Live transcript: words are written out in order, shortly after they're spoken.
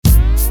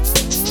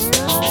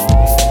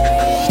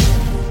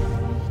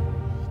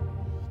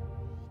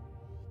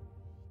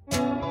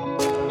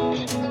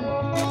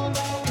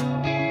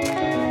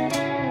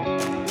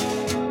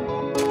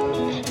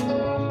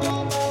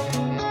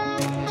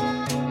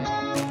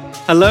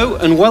Hello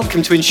and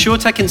welcome to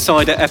InsurTech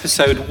Insider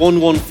episode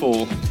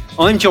 114.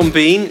 I'm John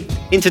Bean.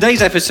 In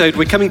today's episode,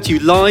 we're coming to you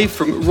live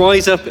from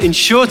Rise Up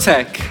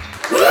InsurTech.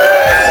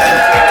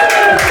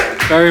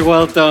 Very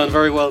well done,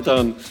 very well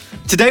done.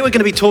 Today we're going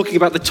to be talking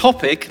about the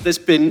topic that's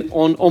been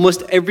on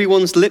almost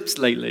everyone's lips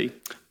lately.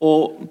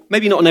 Or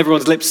maybe not on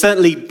everyone's lips,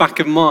 certainly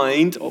back of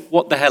mind,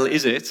 what the hell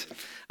is it?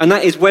 And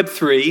that is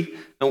web3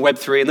 and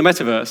web3 in the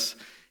metaverse.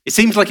 It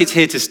seems like it's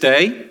here to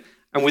stay.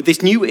 And with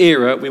this new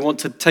era, we want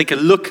to take a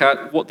look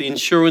at what the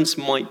insurance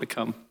might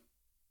become.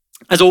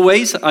 As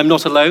always, I'm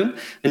not alone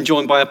and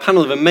joined by a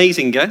panel of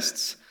amazing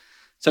guests.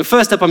 So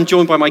first up, I'm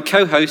joined by my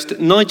co-host,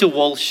 Nigel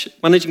Walsh,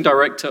 Managing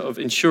Director of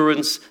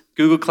Insurance,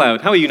 Google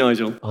Cloud. How are you,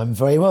 Nigel? I'm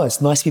very well.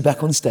 It's nice to be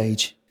back on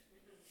stage.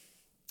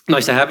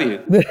 Nice to have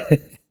you.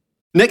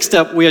 Next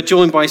up, we are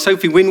joined by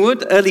Sophie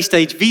Winwood, early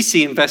stage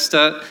VC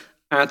investor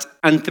at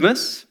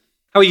Anthemus.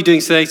 How are you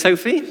doing today,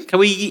 Sophie? Can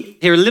we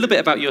hear a little bit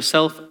about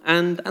yourself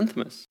and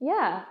Anthemus?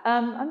 Yeah,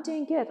 I'm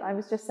doing good. I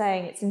was just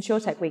saying it's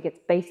InsurTech Week. It's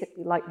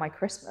basically like my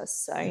Christmas,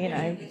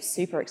 so,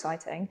 super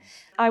exciting.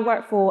 I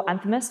work for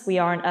Anthemus. We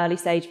are an early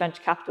stage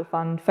venture capital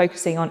fund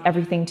focusing on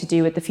everything to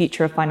do with the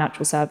future of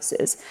financial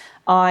services.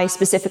 I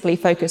specifically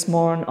focus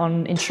more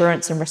on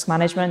insurance and risk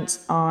management.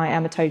 I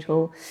am a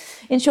total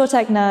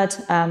InsurTech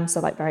nerd,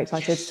 so very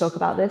excited to talk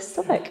about this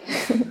topic.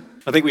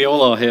 I think we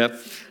all are here.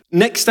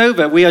 Next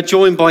over, we are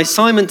joined by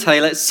Simon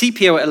Taylor,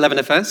 CPO at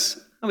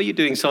 11FS. How are you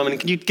doing, Simon?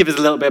 Can you give us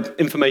a little bit of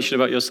information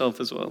about yourself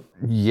as well?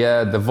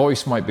 Yeah, the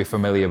voice might be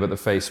familiar, but the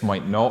face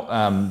might not.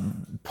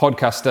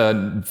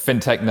 Podcaster,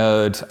 fintech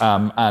nerd,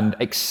 and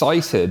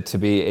excited to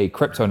be a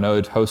crypto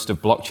nerd, host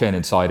of Blockchain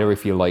Insider.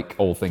 If you like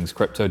all things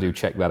crypto, do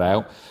check that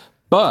out.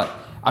 But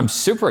I'm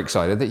super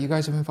excited that you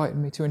guys have invited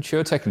me to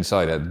InsurTech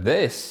Insider.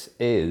 This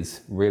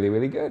is really,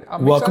 really good.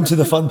 Welcome to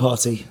the fun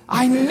party.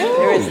 I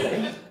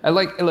know.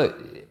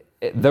 Look,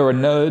 there are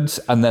nerds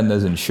and then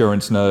there's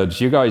insurance nerds.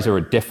 You guys are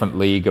a different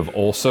league of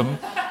awesome.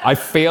 I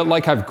feel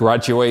like I've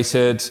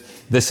graduated.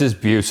 This is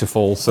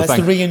beautiful. So that's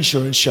the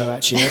reinsurance show,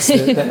 actually.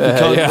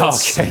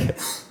 Okay.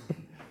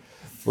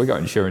 We got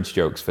insurance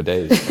jokes for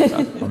days.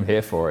 I'm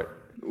here for it.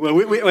 Well,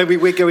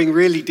 we're going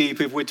really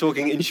deep if we're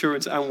talking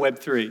insurance and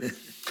Web3.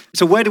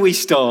 So where do we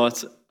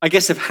start? I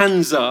guess if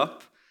hands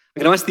up,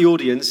 I'm going to ask the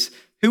audience,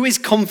 who is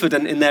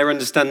confident in their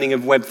understanding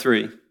of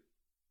Web3?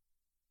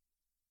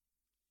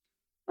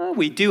 Oh,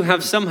 we do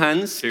have some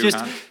hands.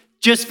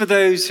 Just for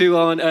those who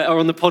are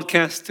on the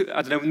podcast,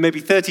 I don't know, maybe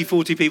 30,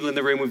 40 people in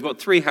the room, we've got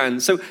 3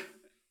 hands. So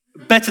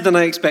better than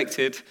I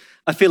expected.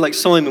 I feel like,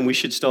 Simon, we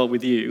should start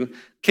with you.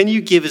 Can you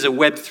give us a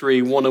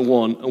Web3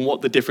 101 and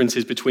what the difference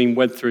is between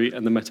Web3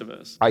 and the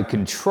metaverse? I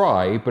can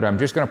try, but I'm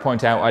just going to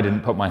point out I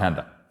didn't put my hand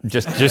up. I'm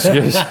just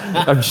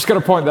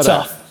going to point that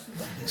out.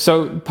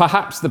 So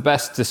perhaps the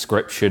best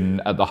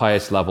description at the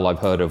highest level I've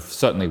heard of,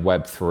 certainly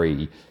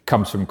Web3,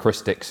 comes from Chris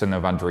Dixon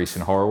of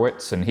Andreessen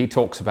Horowitz, and he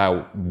talks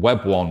about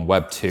Web 1,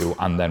 Web 2,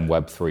 and then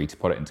Web 3 to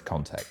put it into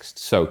context.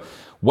 So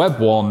Web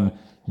 1,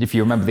 if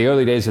you remember the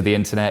early days of the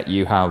internet,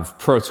 you have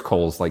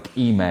protocols like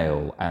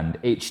email and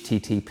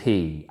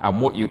HTTP, and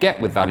what you get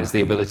with that is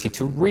the ability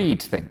to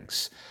read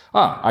things.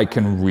 I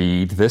can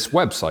read this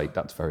website.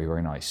 That's very,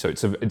 very nice. So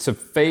it's a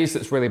phase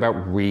that's really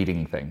about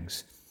reading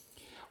things.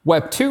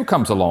 Web 2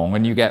 comes along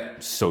and you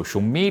get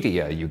social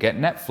media, you get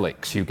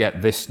Netflix, you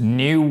get this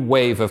new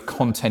wave of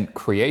content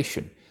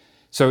creation.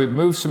 So it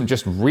moves from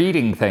just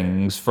reading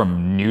things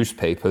from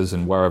newspapers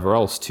and wherever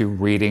else to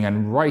reading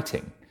and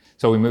writing.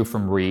 So we move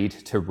from read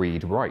to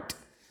read-write.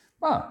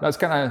 That's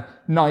kind of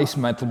nice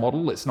mental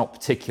model. It's not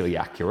particularly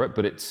accurate,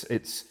 but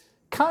it's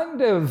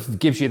kind of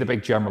gives you the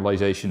big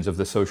generalizations of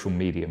the social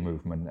media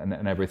movement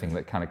and everything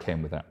that kind of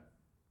came with that.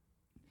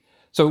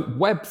 So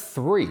Web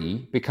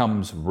 3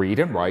 becomes read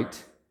and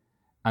write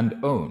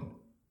and own.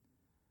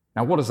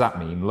 Now, what does that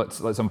mean? Let's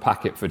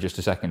unpack it for just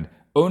a second.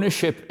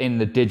 Ownership in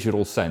the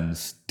digital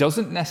sense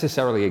doesn't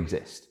necessarily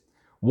exist.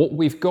 What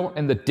we've got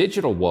in the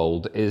digital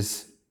world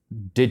is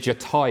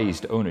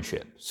digitized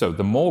ownership. So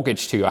the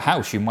mortgage to your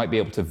house you might be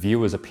able to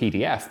view as a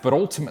PDF, but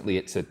ultimately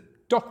it's a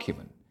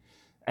document.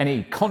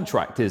 Any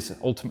contract is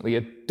ultimately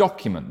a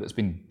document that's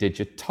been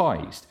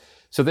digitized.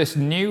 So this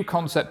new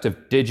concept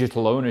of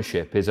digital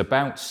ownership is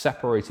about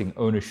separating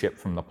ownership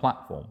from the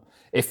platform.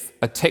 If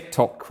a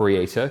TikTok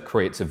creator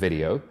creates a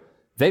video,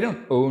 they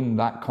don't own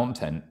that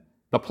content,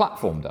 the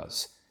platform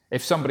does.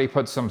 If somebody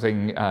puts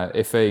something,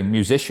 if a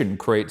musician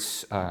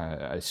creates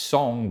a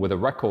song with a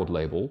record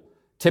label,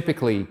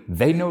 typically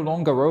they no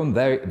longer own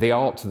the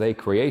art they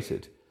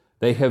created.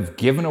 They have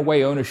given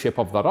away ownership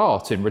of that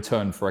art in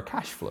return for a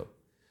cash flow.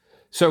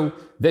 So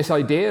this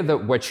idea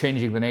that we're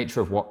changing the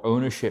nature of what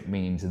ownership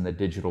means in the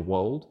digital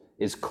world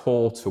is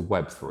core to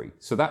Web3.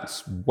 So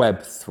that's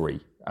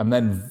Web3. And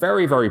then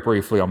very, very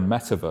briefly on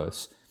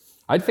metaverse,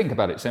 I'd think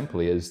about it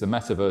simply as the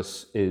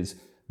metaverse is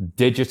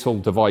digital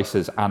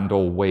devices and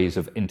or ways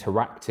of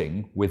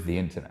interacting with the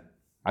internet.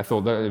 I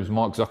thought that it was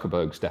Mark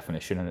Zuckerberg's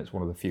definition, and it's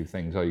one of the few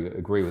things I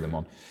agree with him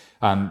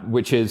on,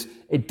 which is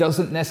it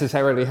doesn't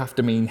necessarily have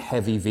to mean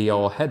heavy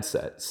VR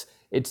headsets.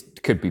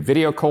 It could be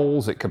video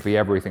calls, it could be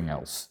everything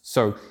else.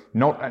 So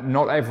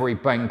not every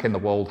bank in the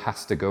world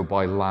has to go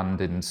buy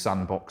land in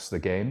Sandbox the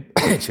game,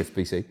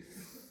 HSBC.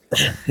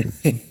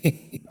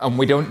 And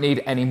we don't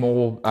need any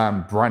more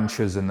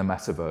branches in the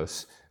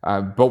metaverse.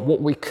 But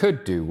what we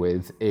could do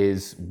with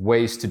is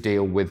ways to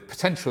deal with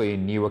potentially a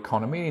new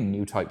economy and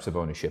new types of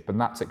ownership,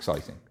 and that's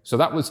exciting. So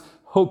that was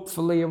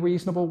hopefully a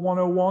reasonable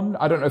 101.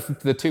 I don't know if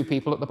the two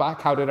people at the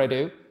back, how did I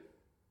do?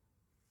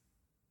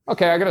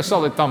 Okay, I got a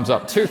solid thumbs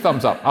up. 2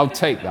 thumbs up. I'll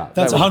take that.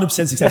 That's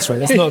 100% success rate.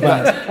 That's not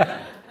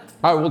bad.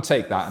 I will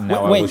take that, and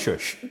now I will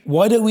shush.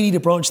 Why don't we need a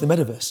branch in the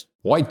metaverse?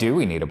 Why do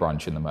we need a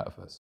branch in the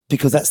metaverse?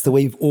 Because that's the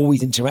way we've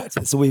always interacted.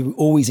 That's the way we've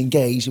always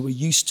engaged, and we're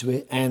used to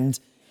it. And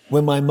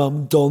when my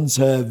mum dons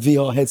her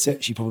VR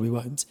headset, she probably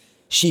won't,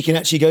 she can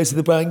actually go to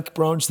the bank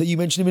branch that you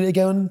mentioned a minute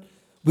ago and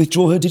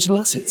withdraw her digital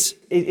assets.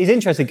 It's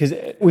interesting because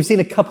we've seen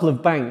a couple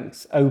of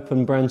banks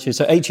open branches.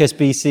 So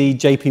HSBC,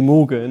 JP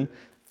Morgan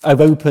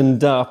have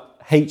opened up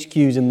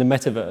HQs in the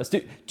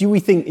metaverse. Do we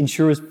think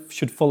insurers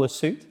should follow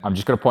suit? I'm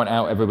just going to point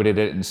out everybody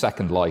did it in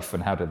Second Life,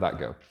 and how did that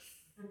go?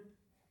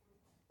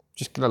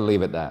 Just going to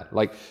leave it there.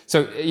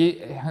 So are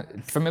you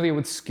familiar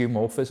with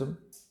skeuomorphism?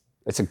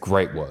 It's a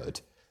great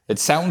word. It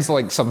sounds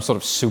like some sort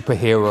of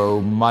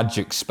superhero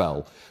magic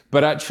spell,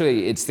 but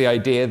actually it's the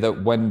idea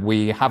that when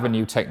we have a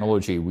new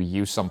technology, we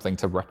use something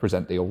to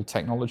represent the old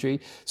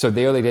technology. So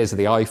the early days of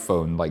the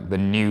iPhone, like the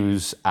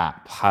news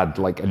app had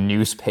like a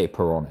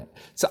newspaper on it.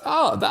 So,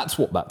 that's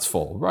what that's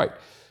for, right?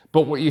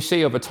 But what you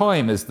see over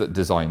time is that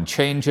design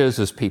changes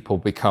as people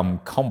become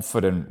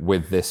confident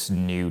with this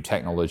new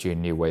technology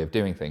and new way of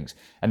doing things.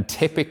 And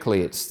typically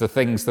it's the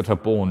things that are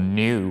born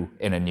new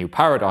in a new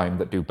paradigm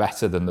that do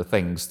better than the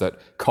things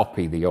that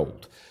copy the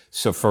old.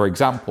 So for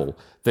example,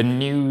 the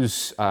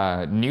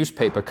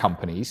newspaper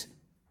companies,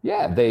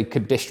 they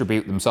could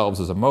distribute themselves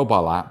as a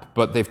mobile app,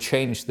 but they've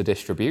changed the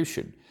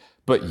distribution.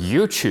 But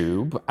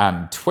YouTube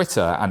and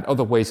Twitter and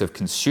other ways of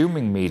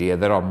consuming media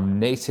that are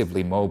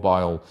natively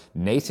mobile,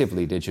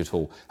 natively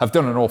digital, have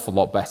done an awful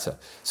lot better.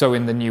 So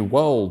in the new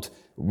world,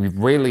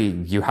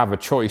 you have a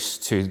choice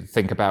to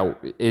think about,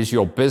 is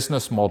your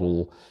business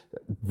model,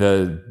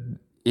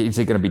 is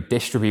it going to be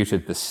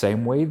distributed the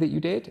same way that you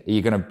did? Are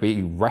you going to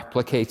be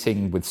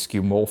replicating with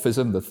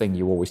skeuomorphism the thing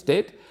you always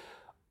did?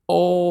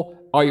 Or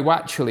are you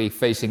actually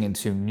facing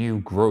into new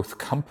growth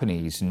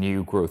companies,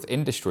 new growth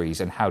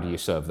industries, and how do you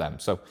serve them?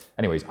 So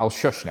anyways, I'll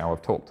shush now,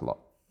 I've talked a lot.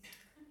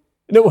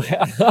 No,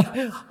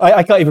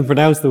 I can't even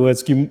pronounce the word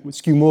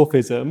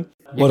skeuomorphism.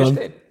 You just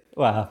did.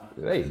 Wow.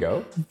 There you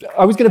go.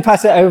 I was going to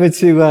pass it over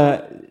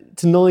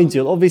to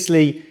Nigel.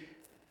 Obviously,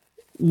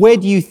 where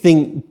do you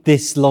think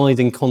this lies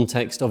in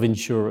context of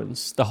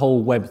insurance, the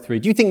whole Web3?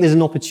 Do you think there's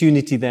an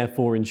opportunity there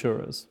for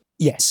insurers?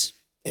 Yes.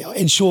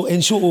 In short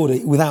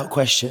order, without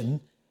question,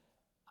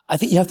 I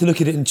think you have to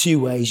look at it in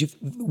 2 ways.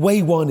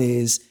 Way one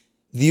is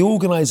the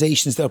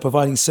organizations that are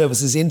providing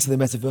services into the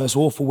metaverse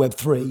or for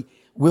Web3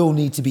 will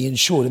need to be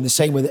insured in the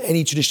same way that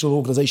any traditional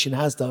organization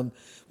has done,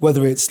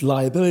 whether it's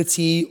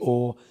liability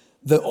or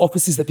the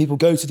offices that people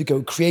go to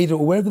go create it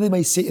or wherever they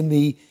may sit in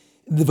the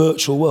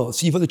virtual world.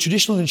 So you've got the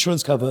traditional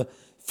insurance cover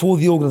for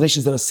the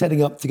organizations that are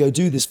setting up to go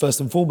do this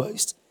first and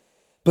foremost.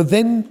 But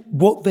then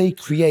what they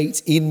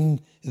create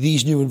in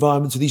these new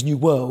environments or these new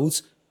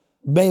worlds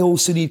may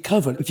also need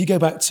cover. If you go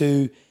back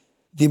to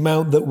the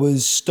amount that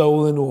was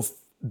stolen or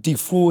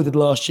defrauded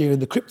last year in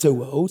the crypto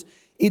world,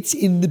 it's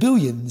in the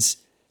billions.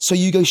 So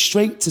you go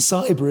straight to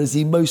cyber as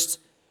the most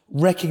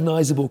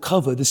recognizable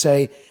cover to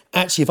say,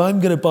 actually, if I'm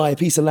going to buy a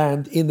piece of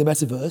land in the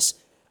metaverse,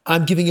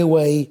 I'm giving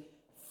away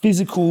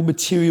physical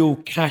material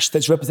cash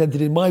that's represented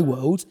in my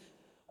world.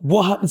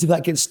 What happens if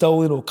that gets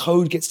stolen or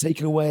code gets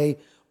taken away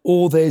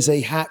or there's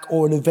a hack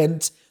or an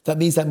event that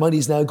means that money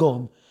is now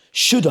gone?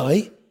 Should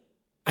I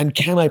and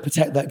can I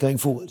protect that going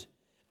forward?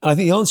 And I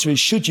think the answer is,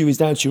 should you is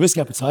down to your risk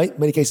appetite. In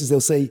many cases,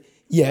 they'll say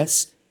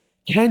yes.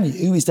 Can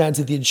you is down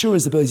to the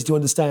insurer's ability to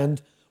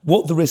understand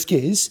what the risk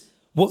is,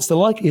 what's the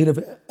likelihood of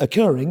it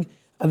occurring,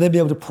 and then be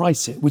able to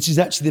price it, which is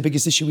actually the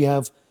biggest issue we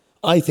have,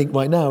 I think,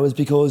 right now, is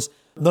because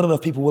not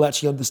enough people will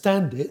actually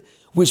understand it,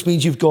 which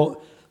means you've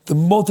got the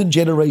modern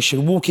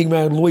generation walking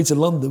around Lloyd's of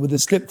London with a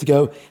slip to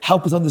go,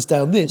 help us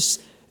understand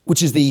this,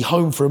 which is the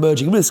home for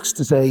emerging risks,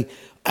 to say,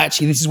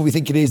 actually, this is what we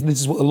think it is, and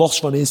this is what the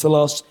loss run is for the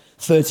last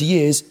 30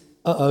 years.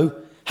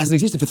 Hasn't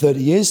existed for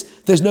 30 years.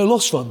 There's no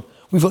loss run.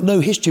 We've got no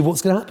history of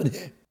what's going to happen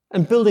here.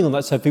 And building on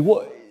that, Sophie,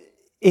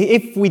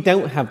 if we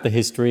don't have the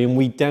history and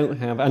we don't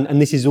have,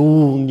 and this is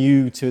all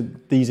new to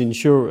these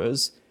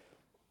insurers,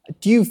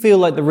 do you feel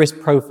like the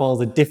risk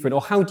profiles are different,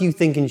 or how do you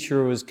think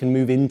insurers can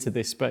move into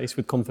this space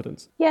with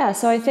confidence? Yeah,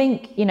 so I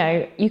think,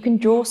 you can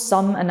draw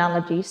some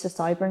analogies to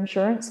cyber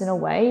insurance in a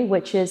way,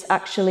 which is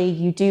actually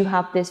you do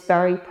have this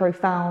very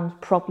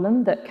profound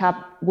problem that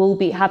will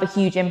have a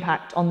huge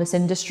impact on this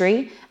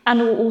industry and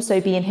will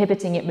also be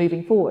inhibiting it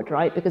moving forward,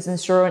 right? Because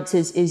insurance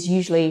is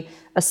usually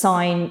a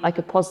sign, like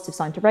a positive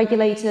sign to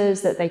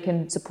regulators that they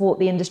can support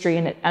the industry,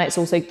 and it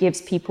also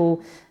gives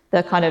people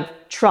the kind of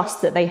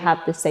trust that they have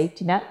the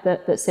safety net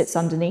that sits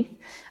underneath.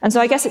 And so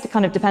I guess it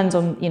kind of depends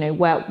on,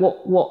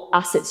 what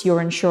assets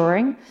you're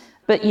insuring.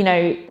 But,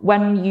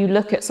 when you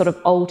look at sort of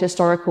old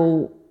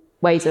historical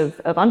ways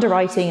of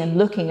underwriting and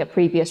looking at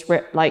previous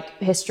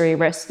history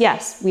risk,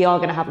 yes, we are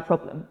going to have a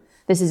problem.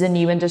 This is a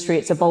new industry.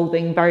 It's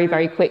evolving very,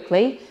 very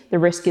quickly. The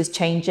risk is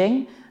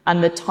changing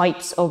and the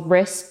types of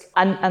risk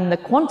and the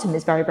quantum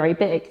is very, very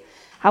big.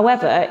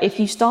 However, if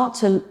you start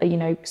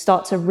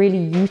to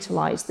really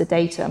utilize the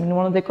data, I mean,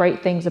 one of the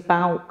great things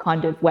about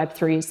kind of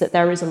Web3 is that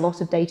there is a lot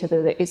of data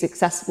that is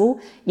accessible.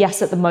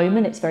 Yes, at the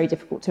moment, it's very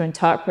difficult to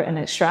interpret and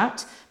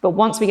extract. But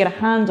once we get a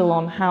handle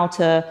on how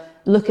to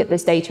look at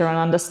this data and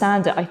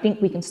understand it, I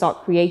think we can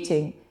start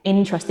creating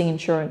interesting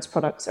insurance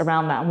products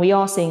around that. And we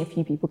are seeing a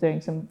few people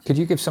doing some. Could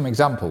you give some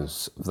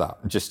examples of that,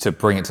 just to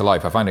bring it to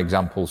life? I find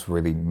examples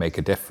really make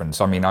a difference.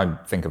 I mean, I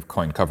think of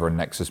CoinCover and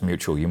Nexus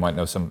Mutual. You might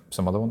know some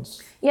other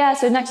ones? Yeah,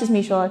 so Nexus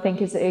Mutual, I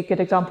think, is a good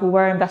example.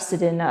 We're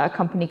invested in a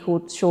company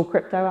called Shore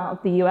Crypto out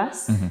of the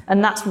US. Mm-hmm.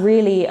 And that's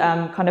really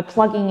kind of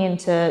plugging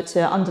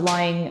into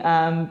underlying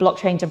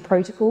blockchains and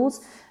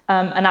protocols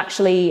and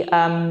actually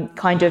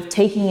kind of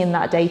taking in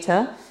that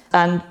data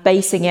and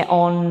basing it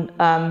on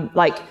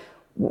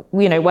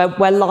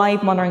we're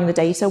live monitoring the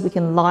data. We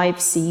can live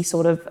see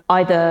sort of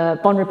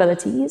either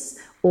vulnerabilities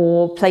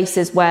or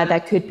places where there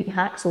could be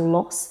hacks or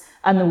loss,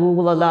 and then we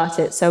will alert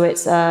it. So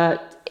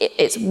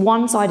it's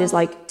one side is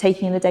like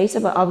taking in the data,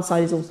 but other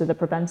side is also the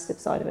preventative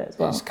side of it as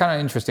well. It's kind of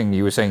interesting.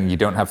 You were saying you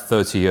don't have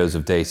 30 years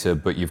of data,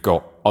 but you've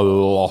got a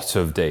lot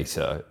of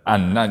data.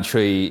 And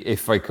naturally,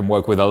 if I can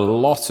work with a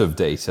lot of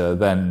data,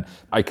 then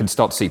I can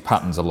start to see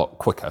patterns a lot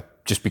quicker,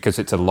 just because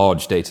it's a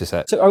large data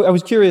set. So I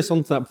was curious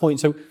onto that point.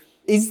 So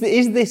is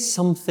this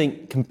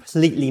something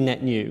completely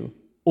net new,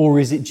 or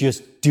is it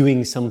just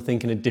doing something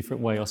in a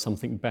different way or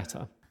something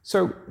better?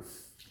 So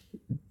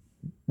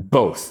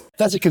both.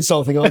 That's a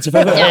consulting answer.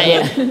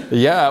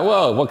 Yeah,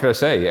 well, what can I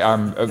say?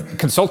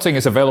 Consulting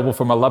is available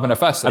from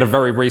 11FS at a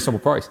very reasonable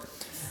price.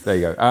 There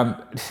you go.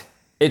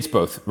 It's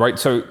both, right?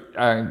 So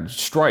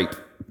Stripe,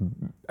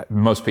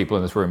 most people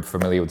in this room are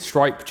familiar with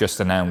Stripe,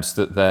 just announced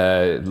that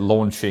they're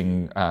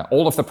launching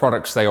all of the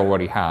products they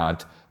already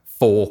had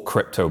for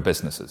crypto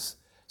businesses.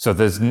 So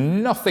there's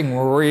nothing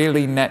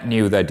really net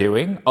new they're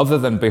doing other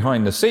than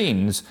behind the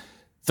scenes.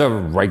 The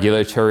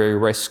regulatory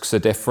risks are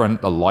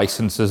different, the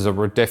licenses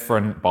are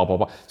different, blah, blah,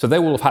 blah. So they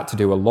will have had to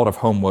do a lot of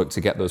homework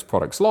to get those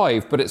products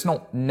live, but it's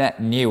not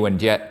net new,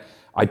 and yet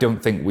I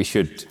don't think we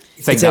should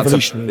think it's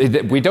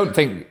evolutionary. We don't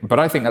think, but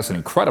I think that's an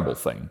incredible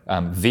thing.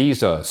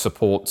 Visa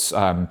supports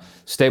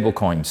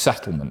stablecoin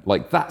settlement.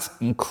 Like, that's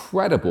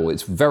incredible.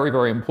 It's very,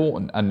 very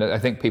important. And I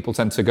think people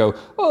tend to go,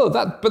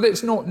 but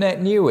it's not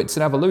net new. It's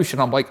an evolution.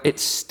 I'm like,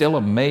 it's still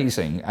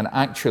amazing. And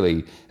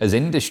actually, as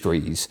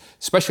industries,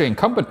 especially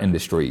incumbent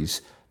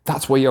industries,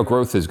 that's where your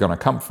growth is going to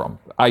come from.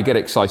 I get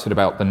excited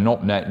about the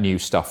not net new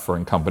stuff for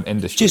incumbent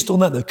industries. Just on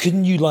that though,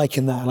 couldn't you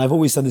liken that? And I've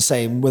always done the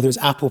same, whether it's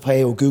Apple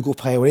Pay or Google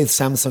Pay or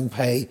Samsung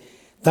Pay,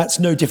 that's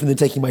no different than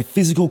taking my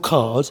physical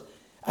card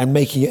and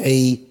making it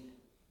a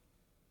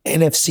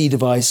NFC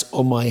device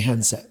on my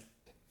handset.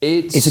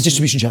 It's a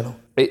distribution channel.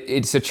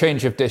 It's a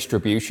change of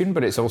distribution,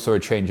 but it's also a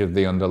change of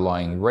the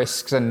underlying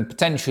risks, and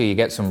potentially you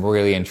get some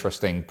really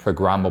interesting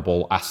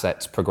programmable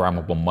assets,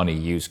 programmable money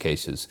use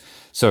cases.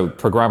 So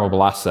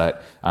programmable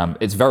asset,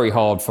 it's very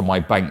hard for my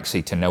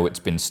Banksy to know it's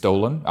been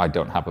stolen. I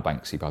don't have a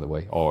Banksy, by the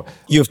way. Or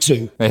you have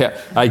two. Yeah,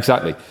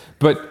 exactly.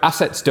 But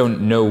assets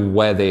don't know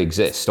where they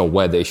exist or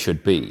where they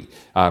should be.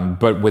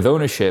 But with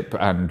ownership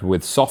and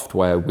with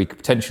software, we could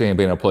potentially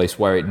be in a place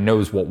where it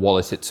knows what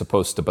wallet it's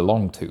supposed to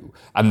belong to.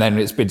 And then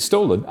it's been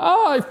stolen.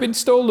 I've been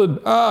stolen.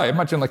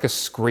 Imagine like a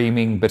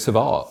screaming bit of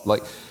art.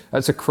 Like,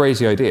 that's a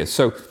crazy idea.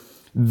 So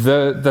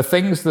the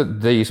things that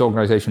these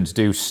organizations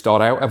do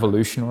start out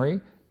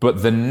evolutionary,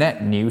 but the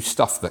net new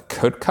stuff that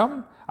could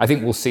come, I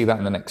think we'll see that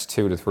in the next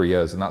 2 to 3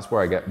 years. And that's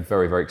where I get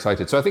very, very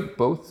excited. So I think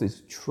both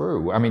is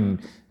true. I mean,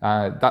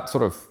 that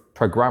sort of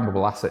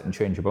programmable asset and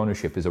change of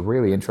ownership is a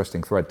really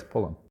interesting thread to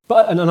pull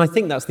on. And I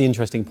think that's the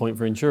interesting point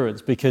for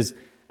insurance, because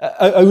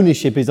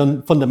ownership is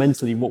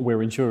fundamentally what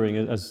we're insuring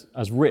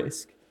as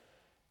risk.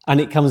 And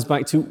it comes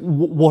back to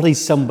what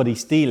is somebody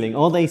stealing?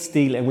 Are they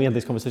stealing, and we had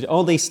this conversation,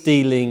 are they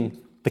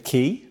stealing the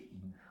key?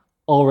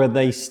 Or are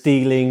they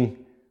stealing,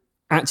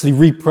 actually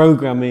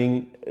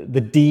reprogramming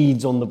the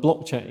deeds on the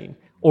blockchain?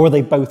 Or are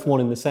they both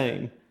one and the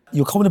same?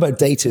 Your comment about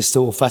data is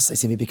still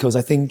fascinating me, because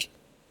I think,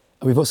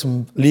 and we've got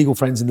some legal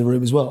friends in the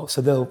room as well,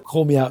 so they'll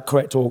call me out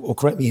correct or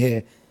correct me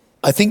here.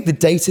 I think the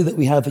data that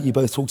we have that you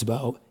both talked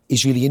about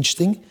is really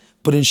interesting,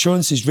 but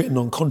insurance is written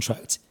on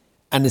contract.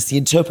 And it's the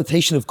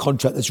interpretation of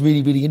contract that's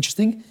really, really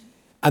interesting.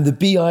 And the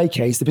BI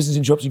case, the business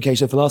interruption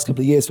case over the last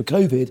couple of years for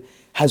COVID,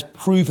 has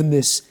proven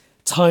this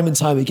time and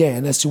time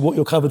again as to what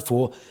you're covered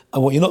for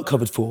and what you're not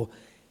covered for.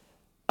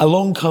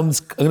 Along comes,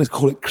 I'm going to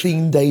call it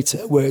clean data,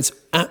 where it's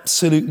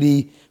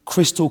absolutely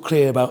crystal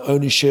clear about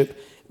ownership,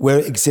 where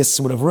it exists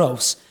and whatever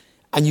else.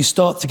 And you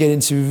start to get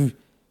into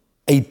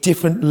a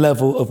different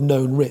level of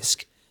known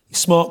risk.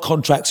 Smart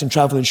contracts and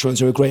travel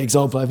insurance are a great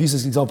example. I've used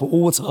this example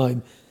all the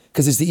time.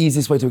 because it's the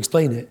easiest way to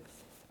explain it.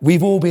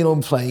 We've all been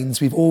on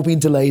planes, we've all been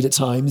delayed at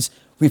times,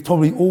 we've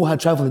probably all had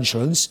travel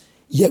insurance,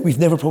 yet we've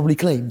never probably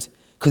claimed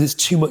because it's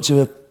too much of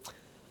a,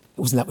 it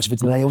wasn't that much of a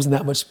delay, I wasn't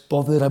that much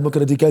bothered, I'm not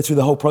going to go through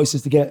the whole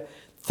process to get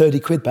 30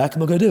 quid back, I'm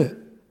not going to do it.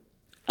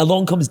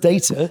 Along comes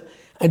data,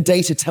 and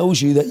data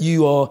tells you that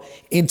you are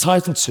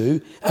entitled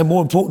to, and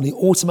more importantly,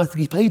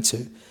 automatically paid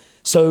to.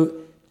 So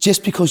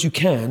just because you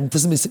can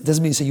doesn't mean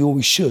to say you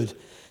always should.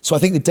 So I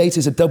think the data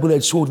is a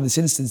double-edged sword in this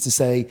instance to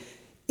say,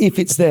 if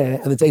it's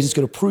there and the data is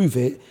going to prove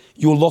it,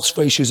 your loss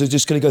ratios are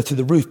just going to go through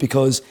the roof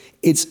because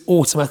it's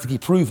automatically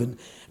proven.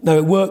 Now,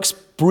 it works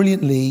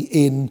brilliantly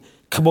in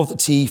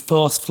commodity,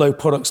 fast flow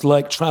products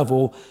like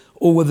travel,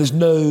 or where there's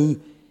no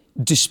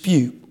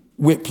dispute,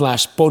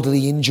 whiplash,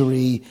 bodily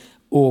injury,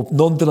 or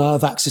non-denial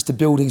of access to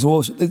buildings.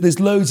 Or there's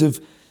loads of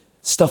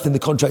stuff in the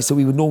contracts that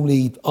we would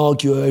normally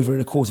argue over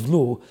in a court of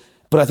law.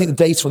 But I think the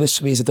data on this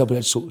for me is a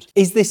double-edged sword.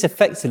 Is this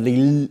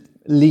effectively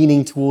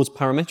leaning towards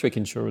parametric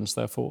insurance,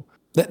 therefore?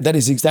 That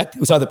is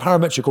exactly, it's either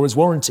parametric or it's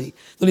warranty.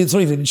 It's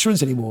not even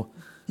insurance anymore.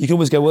 You can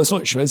always go, well, it's not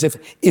insurance.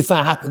 If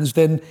that happens,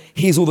 then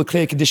here's all the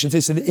clear conditions,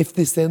 this, and if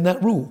this, then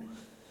that rule.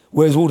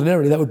 Whereas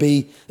ordinarily that would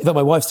be, in fact,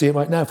 my wife's doing it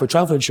right now for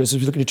travel insurance,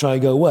 she's looking to try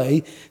and go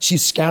away.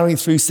 She's scouring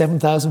through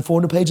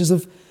 7,400 pages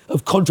of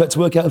contract to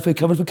work out if we're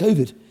covered for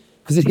COVID,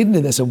 because it's hidden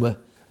in there somewhere.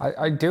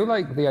 I do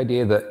like the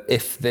idea that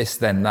if this,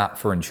 then that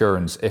for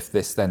insurance, if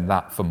this, then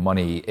that for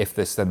money, if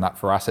this, then that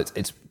for assets.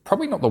 It's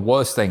probably not the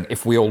worst thing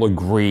if we all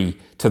agree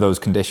to those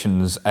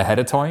conditions ahead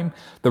of time.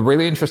 The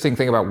really interesting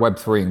thing about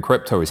Web3 and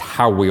crypto is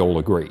how we all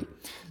agree.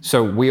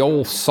 So we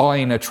all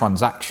sign a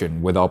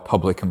transaction with our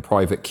public and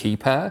private key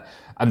pair.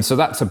 And so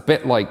that's a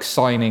bit like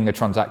signing a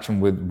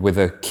transaction with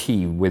a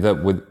key,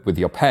 with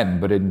your pen.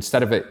 But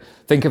instead of it,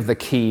 think of the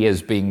key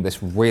as being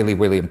this really,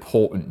 really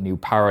important new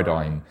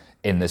paradigm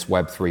in this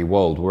Web3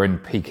 world. We're in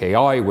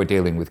PKI, we're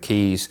dealing with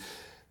keys.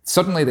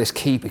 Suddenly this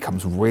key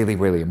becomes really,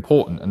 really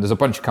important. And there's a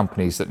bunch of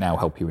companies that now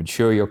help you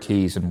insure your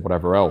keys and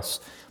whatever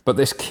else. But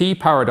this key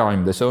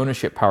paradigm, this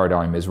ownership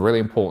paradigm is really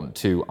important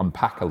to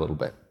unpack a little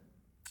bit.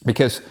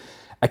 Because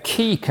a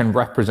key can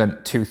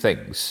represent two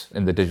things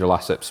in the digital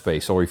asset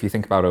space, or if you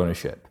think about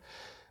ownership.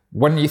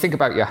 When you think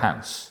about your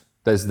house,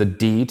 there's the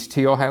deed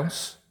to your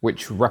house,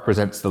 which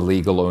represents the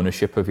legal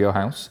ownership of your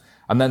house.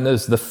 And then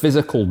there's the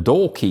physical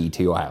door key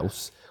to your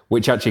house,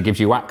 which actually gives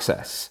you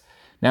access.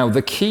 Now,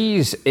 the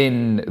keys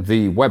in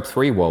the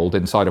Web3 world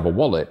inside of a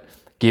wallet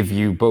give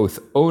you both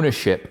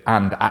ownership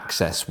and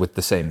access with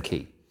the same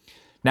key.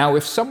 Now,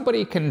 if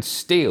somebody can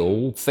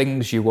steal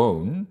things you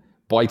own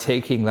by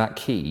taking that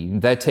key,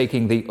 they're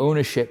taking the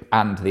ownership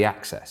and the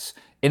access.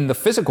 In the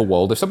physical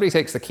world, if somebody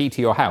takes the key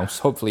to your house,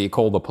 hopefully you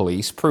call the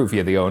police, prove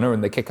you're the owner,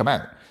 and they kick them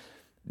out.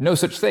 No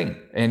such thing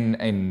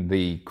in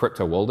the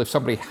crypto world. If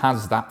somebody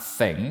has that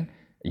thing,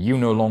 you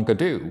no longer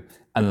do,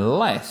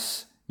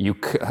 unless you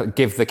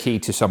give the key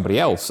to somebody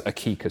else, a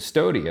key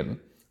custodian.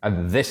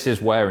 And this is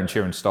where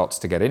insurance starts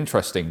to get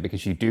interesting,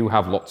 because you do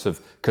have lots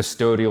of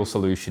custodial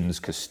solutions,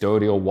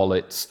 custodial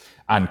wallets,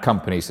 and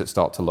companies that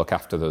start to look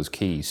after those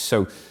keys.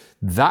 So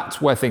that's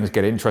where things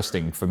get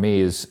interesting for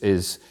me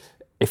is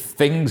if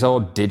things are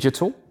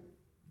digital,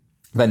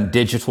 then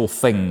digital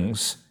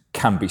things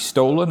can be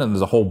stolen, and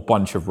there's a whole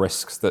bunch of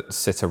risks that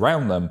sit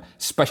around them,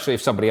 especially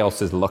if somebody else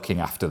is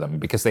looking after them,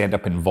 because they end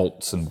up in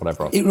vaults and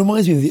whatever else. It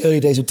reminds me of the early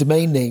days of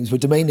domain names, where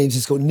domain names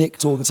just got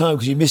nicked all the time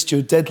because you missed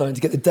your deadline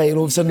to get the date, and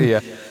all of a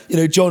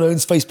sudden, John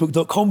owns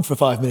Facebook.com for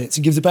 5 minutes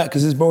and gives it back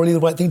because it's morally the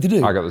right thing to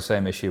do. I got the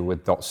same issue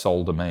with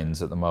 .sol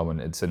domains at the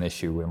moment. It's an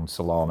issue in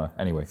Solana.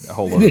 Anyway, a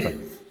whole other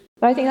thing.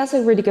 But I think that's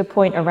a really good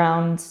point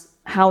around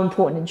how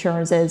important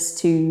insurance is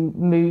to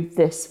move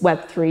this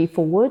Web3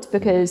 forward,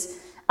 because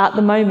at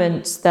the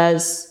moment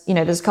there's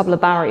a couple of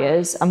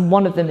barriers, and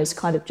one of them is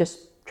kind of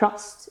just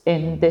trust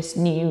in this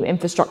new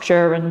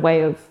infrastructure and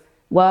way of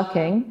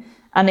working.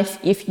 And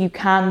if you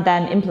can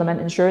then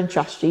implement insurance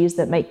strategies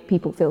that make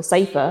people feel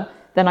safer,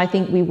 then I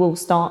think we will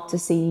start to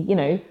see,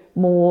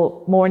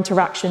 more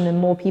interaction and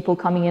more people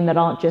coming in that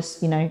aren't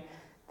just, the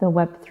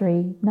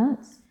Web3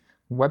 nerds.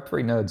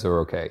 Web3 nerds are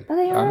okay. Oh,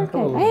 they are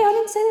okay. Hey, I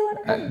didn't say they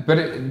weren't okay.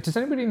 But does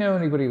anybody know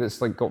anybody that's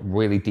got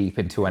really deep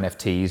into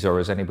NFTs, or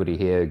has anybody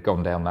here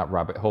gone down that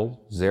rabbit hole?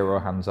 0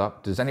 hands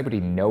up. Does anybody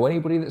know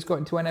anybody that's got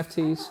into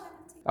NFTs?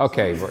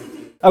 Okay, right.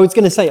 I was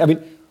going to say,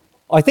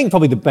 I think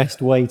probably the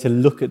best way to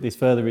look at this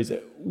further is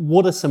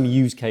what are some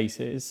use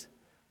cases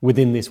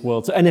within this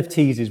world? So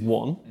NFTs is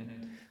one.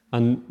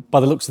 And by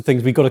the looks of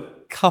things, we've got a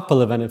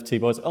couple of NFT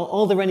boards.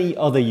 Are there any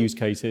other use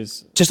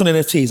cases? Just on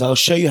NFTs, I'll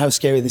show you how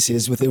scary this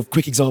is with a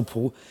quick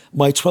example.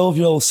 My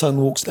 12-year-old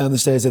son walks down the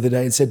stairs the other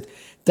day and said,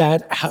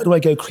 "Dad, how do I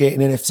go create an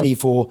NFT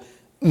for..."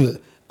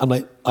 I'm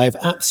like, I have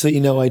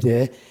absolutely no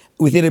idea.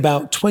 Within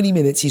about 20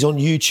 minutes, he's on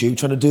YouTube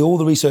trying to do all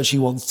the research he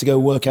wants to go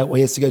work out what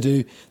he has to go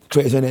do to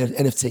create his own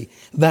NFT.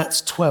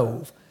 That's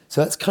 12.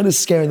 So that's kind of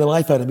scaring the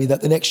life out of me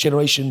that the next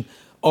generation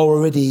are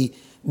already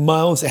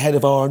miles ahead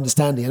of our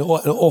understanding, and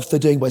off they're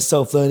doing by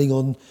self-learning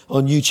on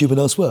YouTube and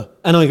elsewhere.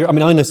 And I agree.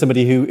 I know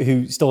somebody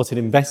who started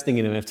investing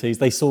in NFTs.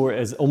 They saw it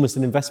as almost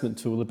an investment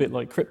tool, a bit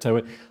like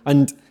crypto.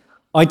 And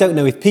I don't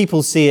know if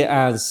people see it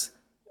as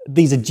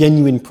these are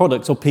genuine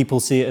products or people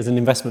see it as an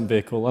investment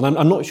vehicle. And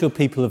I'm not sure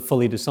people have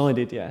fully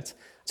decided yet.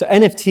 So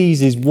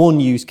NFTs is one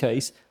use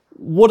case.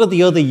 What are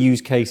the other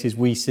use cases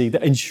we see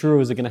that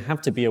insurers are going to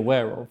have to be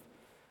aware of?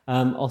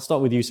 I'll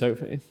start with you,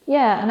 Sophie.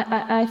 Yeah, and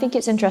I think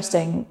it's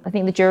interesting. I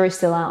think the jury's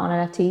still out on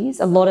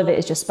NFTs. A lot of it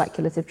is just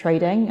speculative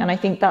trading. And I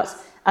think that's,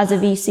 as a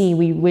VC,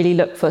 we really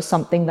look for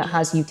something that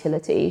has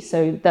utility,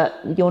 so that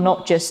you're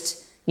not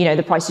just,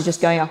 the price is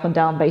just going up and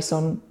down based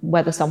on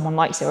whether someone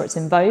likes it or it's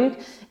in vogue.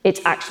 It's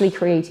actually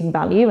creating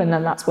value, and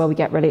then that's where we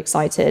get really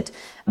excited.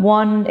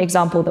 One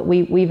example that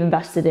we've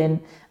invested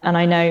in, and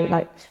I know,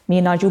 like, me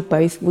and Nigel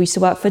both, we used to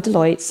work for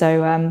Deloitte,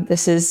 so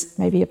this is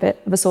maybe a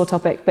bit of a sore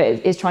topic, but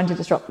it's trying to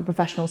disrupt the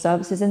professional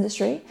services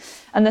industry.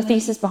 And the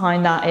thesis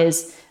behind that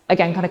is,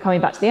 again, kind of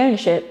coming back to the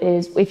ownership,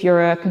 is if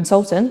you're a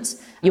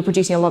consultant, you're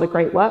producing a lot of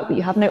great work, but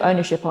you have no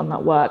ownership on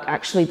that work.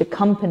 Actually, the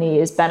company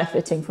is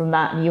benefiting from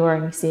that, and you're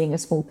only seeing a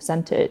small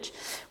percentage.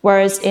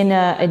 Whereas in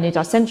a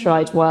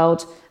decentralized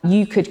world,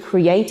 you could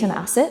create an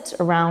asset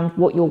around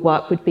what your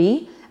work would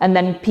be, and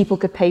then people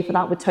could pay for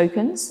that with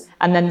tokens,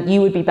 and then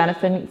you would be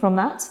benefiting from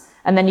that.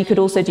 And then you could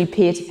also do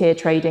peer-to-peer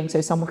trading, so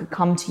someone could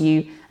come to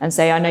you and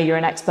say, I know you're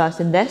an expert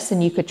in this,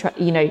 and you could,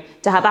 to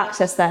have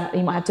access there,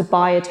 you might have to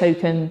buy a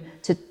token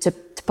to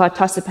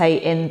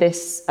participate in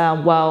this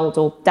world,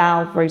 or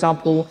DAO, for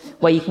example,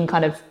 where you can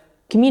kind of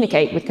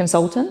communicate with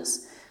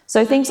consultants.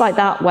 So things like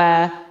that,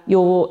 where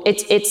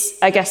it's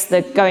I guess,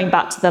 going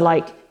back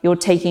to you're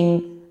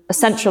taking a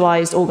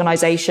centralized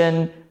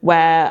organization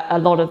where a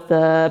lot of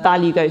the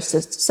value goes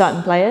to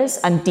certain players,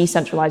 and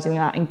decentralizing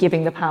that and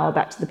giving the power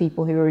back to the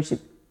people who are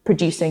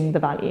producing the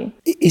value.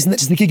 Isn't that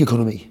just the gig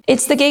economy?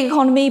 It's the gig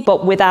economy,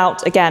 but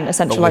without, again, a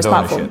centralized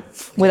platform.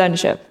 With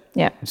ownership.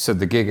 Yeah. So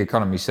the gig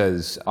economy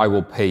says, I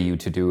will pay you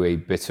to do a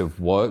bit of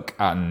work,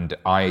 and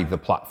the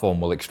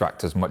platform, will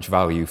extract as much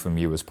value from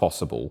you as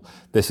possible.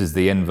 This is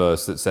the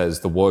inverse that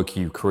says the work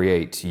you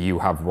create, you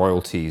have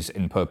royalties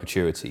in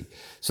perpetuity.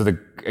 So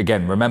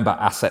again, remember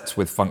assets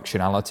with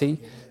functionality.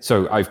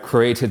 So I've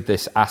created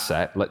this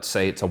asset. Let's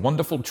say it's a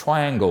wonderful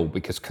triangle,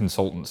 because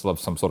consultants love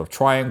some sort of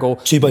triangle.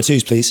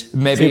 2x2s, please.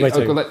 Maybe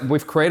 2x2.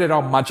 We've created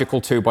our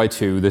magical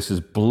 2x2. This has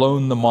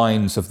blown the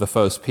minds of the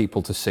first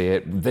people to see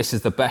it. This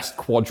is the best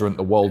quadrant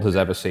the world has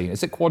ever seen.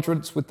 Is it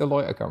quadrants with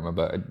Deloitte? I can't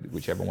remember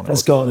whichever one it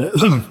was. That's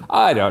gone.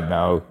 I don't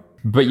know.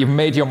 But you've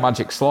made your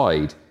magic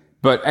slide.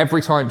 But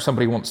every time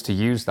somebody wants to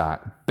use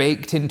that,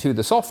 baked into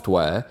the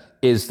software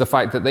is the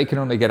fact that they can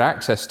only get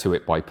access to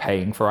it by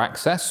paying for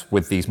access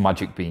with these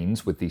magic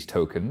beans, with these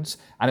tokens.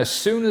 And as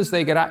soon as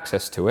they get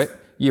access to it,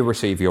 you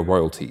receive your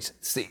royalties.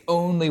 It's the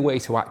only way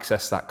to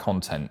access that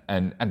content.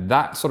 And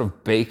that sort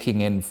of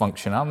baking in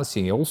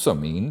functionality also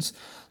means,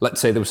 let's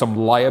say there was some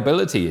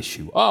liability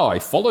issue. Oh, I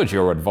followed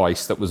your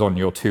advice that was on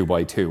your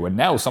 2x2, and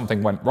now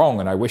something went wrong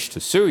and I wish to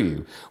sue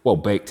you. Well,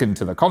 baked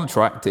into the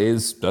contract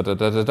is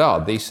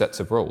these sets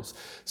of rules.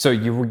 So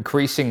you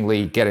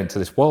increasingly get into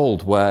this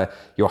world where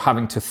you're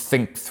having to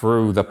think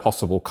through the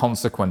possible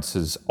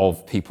consequences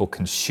of people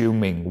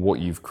consuming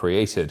what you've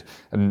created.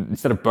 And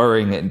instead of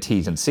burying it in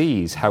T's and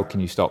C's, how can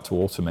you start to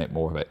automate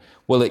more of it?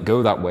 Will it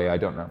go that way? I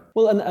don't know.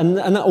 Well, and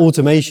that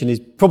automation is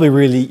probably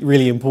really,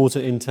 really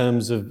important in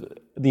terms of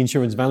the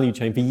insurance value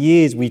chain. For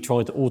years, we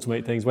tried to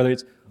automate things, whether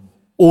it's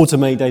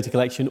automate data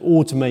collection,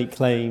 automate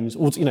claims,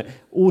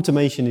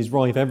 automation is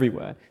rife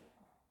everywhere.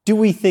 Do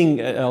we think,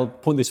 I'll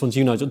point this one to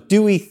you, Nigel,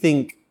 do we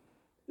think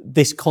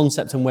this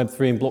concept in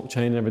Web3 and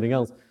blockchain and everything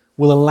else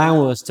will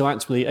allow us to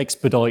actually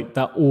expedite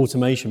that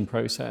automation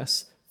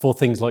process for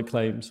things like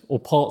claims or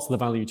parts of the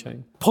value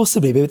chain?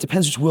 Possibly, but it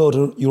depends which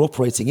world you're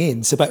operating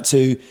in. So back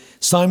to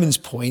Simon's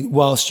point,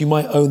 whilst you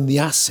might own the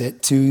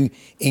asset to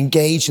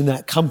engage in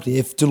that company,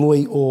 if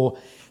Deloitte or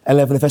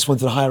 11FS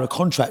wanted to hire a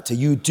contractor,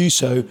 you would do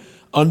so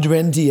under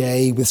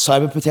NDA with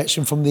cyber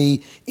protection from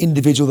the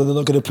individual, that they're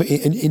not going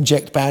to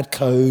inject bad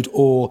code,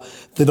 or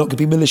they're not going to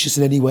be malicious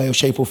in any way or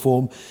shape or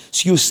form.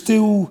 So you're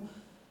still,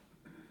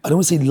 I don't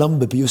want to say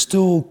lumber, but you're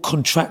still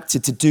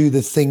contracted to do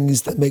the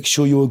things that make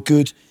sure you're a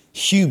good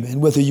human,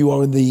 whether you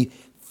are in the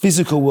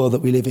physical world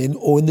that we live in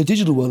or in the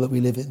digital world that we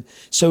live in.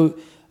 So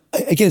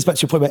again, it's back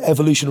to your point about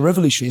evolution or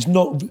revolutionary. It's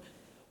not,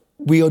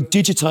 we are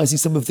digitizing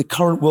some of the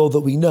current world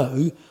that we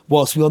know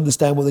whilst we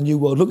understand what the new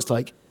world looks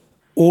like.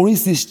 Or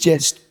is this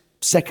just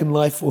second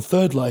life or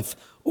third life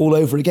all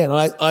over again?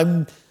 I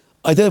don't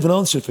have an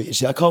answer for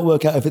you. I can't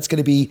work out if it's going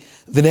to be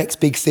the next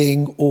big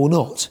thing or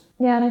not.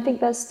 Yeah, and I think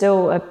there's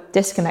still a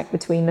disconnect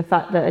between the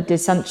fact that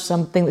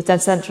something that's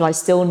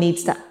decentralized still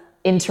needs to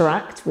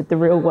interact with the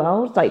real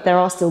world. Like, there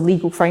are still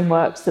legal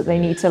frameworks that they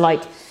need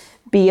to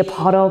be a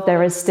part of.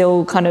 There is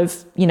still kind of,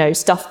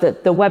 stuff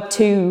that the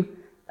Web2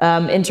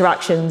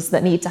 interactions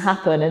that need to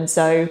happen. And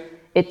so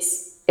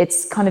it's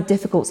it's kind of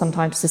difficult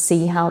sometimes to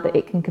see how that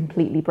it can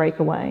completely break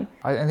away.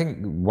 I think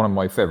one of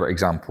my favorite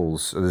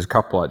examples, there's a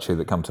couple actually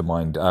that come to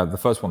mind. The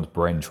first one's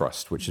Brain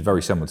Trust, which is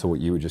very similar to what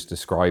you were just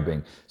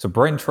describing. So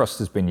Brain Trust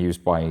has been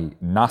used by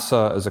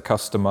NASA as a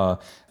customer,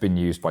 been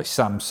used by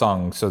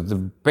Samsung, so the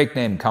big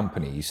name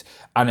companies.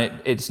 And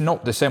it's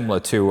not dissimilar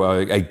to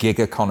a gig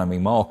economy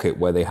market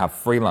where they have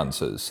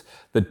freelancers.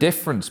 The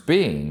difference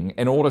being,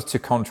 in order to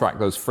contract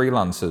those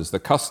freelancers, the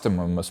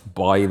customer must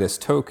buy this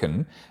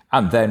token,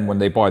 and then when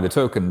they buy the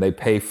token, they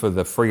pay for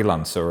the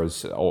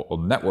freelancer or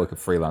network of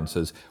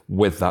freelancers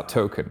with that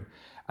token.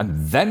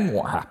 And then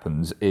what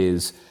happens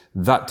is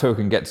that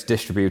token gets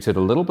distributed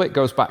a little bit,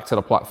 goes back to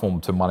the platform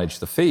to manage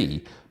the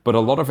fee, but a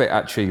lot of it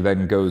actually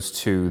then goes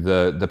to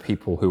the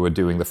people who are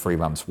doing the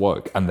freelance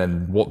work. And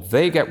then what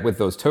they get with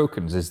those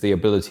tokens is the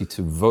ability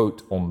to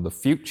vote on the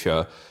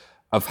future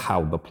of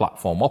how the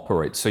platform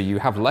operates. So you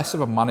have less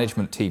of a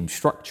management team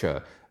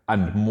structure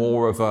and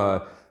more of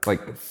a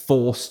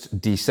forced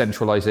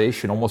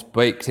decentralization, almost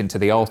baked into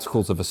the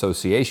articles of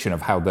association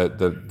of how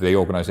the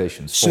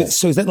organizations form.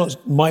 So is that not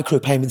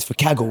micropayments for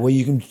Kaggle, where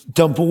you can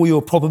dump all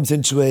your problems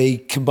into a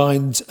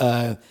combined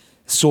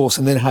source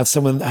and then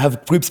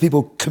have groups of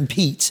people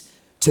compete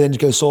to then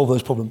go solve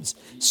those problems?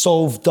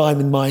 Solve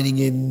diamond mining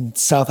in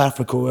South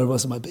Africa or wherever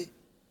else it might be.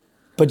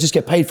 But just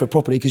get paid for it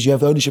properly because you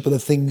have ownership of the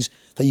things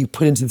that you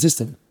put into the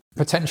system.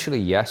 Potentially,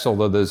 yes,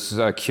 although there's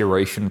a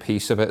curation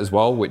piece of it as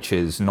well, which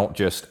is not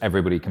just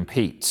everybody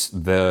competes.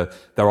 There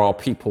are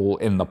people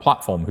in the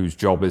platform whose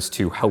job is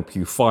to help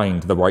you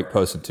find the right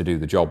person to do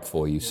the job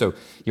for you. So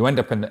you end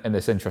up in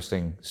this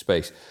interesting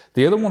space.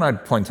 The other one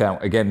I'd point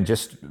out, again,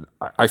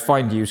 I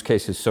find use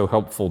cases so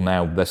helpful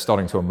now. They're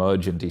starting to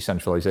emerge in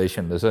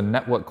decentralization. There's a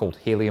network called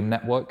Helium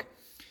Network.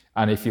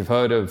 And if you've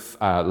heard of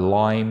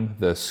Lime,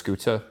 the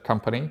scooter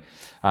company,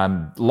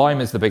 Lime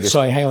is the biggest...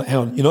 Sorry, hang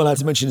on. You're not allowed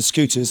to mention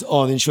scooters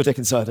on InsurTech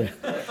Insider.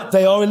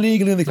 They are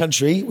illegal in the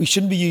country. We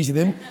shouldn't be using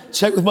them.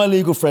 Check with my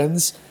legal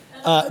friends.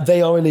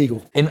 They are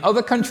illegal. In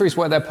other countries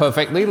where they're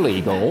perfectly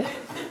legal,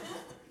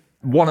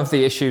 one of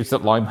the issues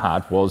that Lime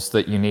had was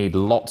that you need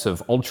lots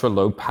of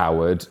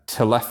ultra-low-powered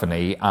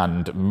telephony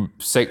and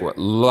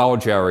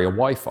large area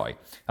Wi-Fi.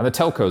 And the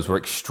telcos were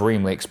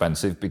extremely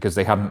expensive because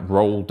they hadn't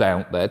rolled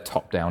out their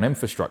top-down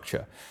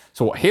infrastructure.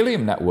 So what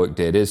Helium Network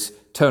did is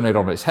turn it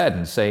on its head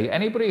and say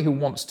anybody who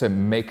wants to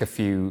make a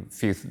few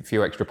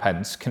extra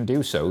pence can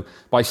do so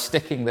by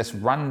sticking this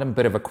random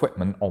bit of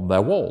equipment on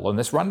their wall. And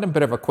this random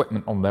bit of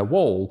equipment on their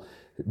wall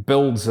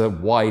builds a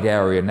wide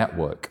area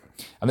network.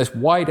 And this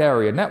wide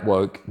area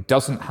network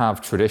doesn't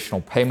have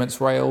traditional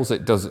payments rails.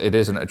 It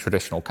isn't a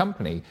traditional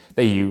company.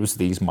 They use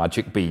these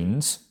magic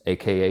beans,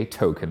 aka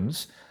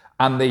tokens,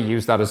 and they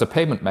use that as a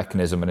payment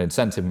mechanism, an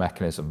incentive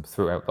mechanism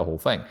throughout the whole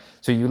thing.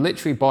 So you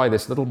literally buy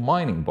this little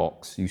mining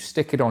box, you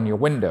stick it on your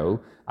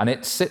window, and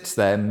it sits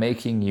there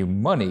making you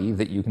money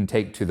that you can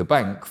take to the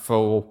bank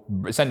for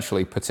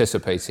essentially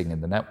participating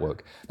in the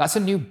network. That's a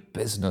new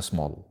business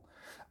model.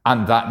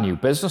 And that new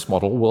business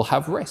model will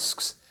have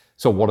risks.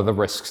 So what are the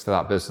risks to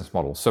that business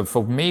model? So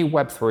for me,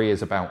 Web3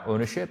 is about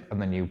ownership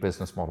and the new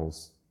business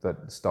models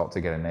that start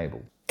to get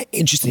enabled.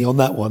 Interesting on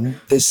that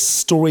one. There's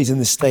stories in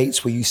the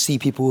States where you see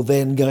people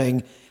then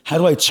going, how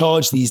do I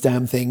charge these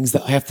damn things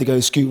that I have to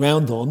go scoot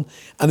round on?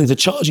 And there's a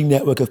charging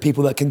network of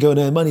people that can go and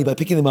earn money by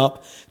picking them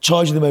up,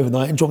 charging them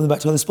overnight and dropping them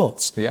back to other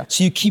spots. Yeah.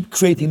 So you keep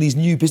creating these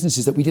new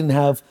businesses that we didn't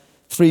have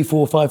 3,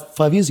 4,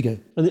 5 years ago.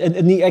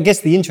 I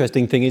guess the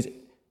interesting thing is,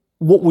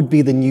 what would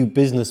be the new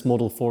business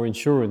model for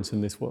insurance in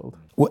this world?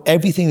 Well,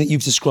 everything that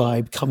you've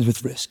described comes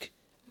with risk.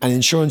 And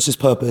insurance's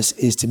purpose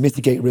is to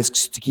mitigate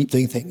risks, to keep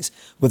doing things.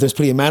 Whether it's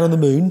putting a man on the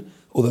moon,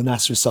 although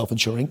NASA is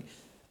self-insuring,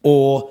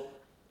 or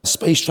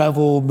space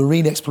travel,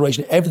 marine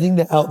exploration, everything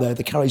that's out there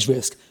that carries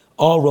risk,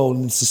 our role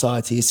in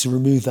society is to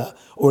remove that,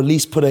 or at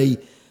least put a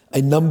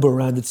number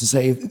around it to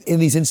say, in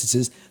these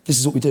instances, this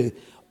is what we do.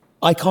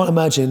 I can't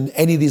imagine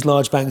any of these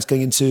large banks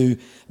going into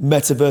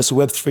metaverse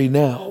or Web3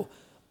 now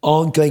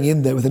aren't going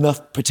in there with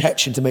enough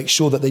protection to make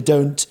sure that they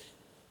don't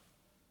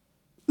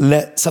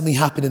let something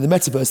happen in the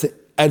metaverse that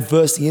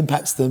adversely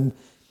impacts them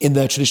in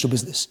their traditional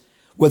business,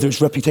 whether it's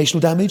reputational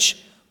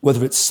damage,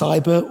 whether it's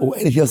cyber or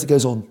anything else that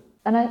goes on.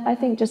 And I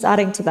think just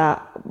adding to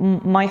that,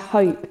 my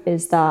hope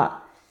is that,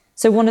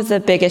 so one of the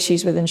big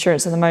issues with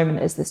insurance at the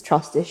moment is this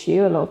trust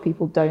issue. A lot of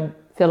people don't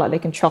feel like they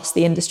can trust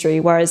the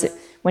industry, whereas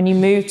when you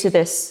move to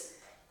this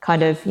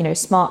kind of,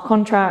 smart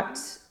contract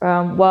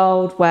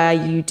world where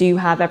you do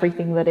have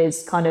everything that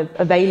is kind of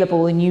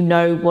available and you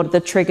know what the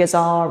triggers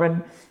are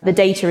and the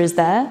data is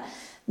there,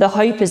 the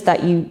hope is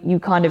that you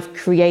kind of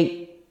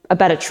create a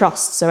better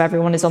trust so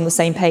everyone is on the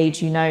same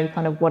page,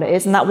 kind of what it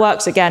is. And that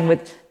works again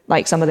with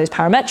like some of those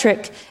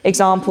parametric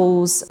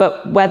examples,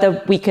 but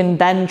whether we can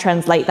then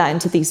translate that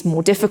into these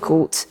more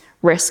difficult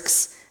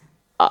risks,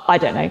 I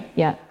don't know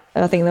yet.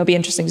 I think it'll be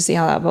interesting to see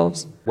how that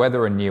evolves. Where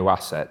there are new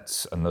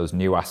assets and those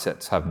new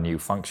assets have new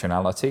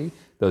functionality,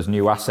 those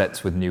new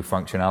assets with new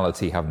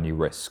functionality have new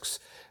risks.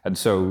 And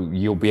so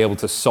you'll be able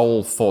to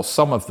solve for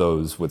some of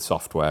those with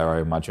software, I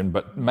imagine,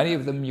 but many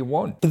of them you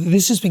won't. But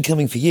this has been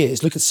coming for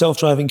years. Look at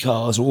self-driving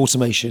cars or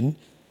automation,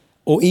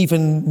 or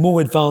even more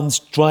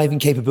advanced driving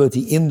capability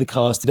in the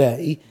cars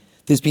today.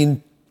 There's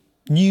been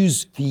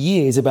news for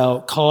years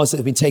about cars that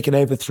have been taken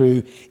over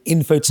through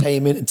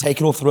infotainment and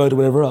taken off the road or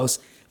whatever else.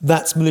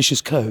 That's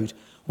malicious code.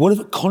 What if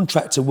a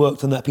contractor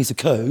worked on that piece of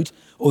code,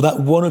 or that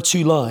one or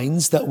two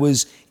lines that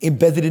was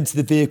embedded into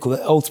the vehicle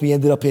that ultimately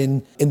ended up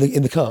in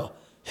the car?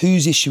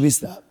 Whose issue is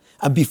that?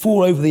 And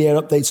before over-the-air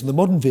updates on the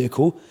modern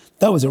vehicle,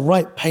 that was a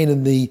right pain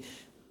in the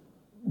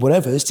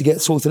whatevers to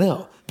get sorted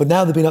out. But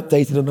now they've been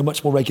updated on a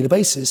much more regular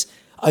basis.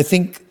 I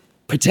think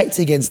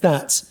protecting against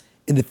that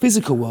in the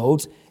physical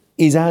world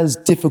is as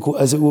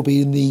difficult as it will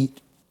be in the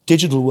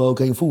digital world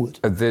going forward.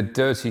 The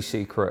dirty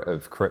secret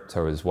of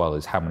crypto as well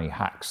is how many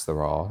hacks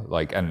there are,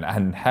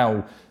 and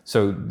how.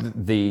 So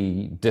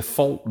the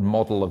default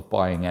model of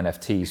buying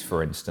NFTs,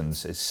 for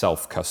instance, is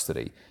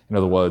self-custody. In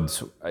other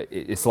words,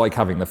 it's like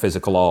having the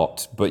physical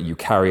art, but you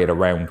carry it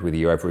around with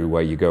you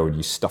everywhere you go, and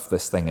you stuff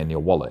this thing in your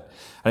wallet.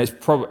 And it's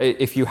probably,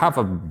 if you have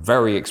a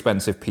very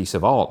expensive piece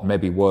of art,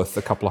 maybe worth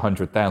a couple of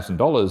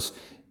 $100,000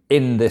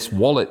 in this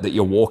wallet that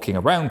you're walking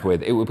around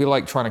with, it would be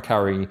like trying to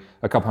carry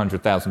a couple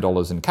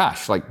 $100,000 in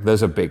cash. Like,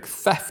 there's a big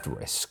theft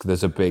risk,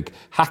 there's a big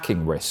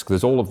hacking risk,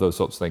 there's all of those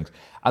sorts of things.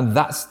 And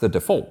that's the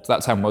default.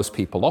 That's how most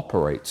people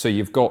operate. So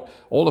you've got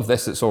all of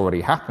this that's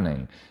already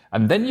happening.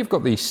 And then you've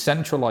got these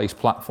centralized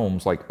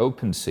platforms like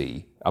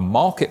OpenSea, a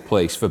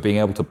marketplace for being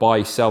able to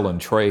buy, sell, and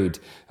trade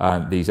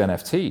these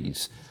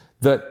NFTs,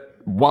 that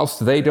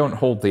whilst they don't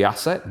hold the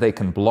asset, they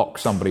can block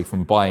somebody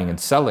from buying and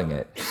selling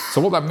it.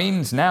 So what that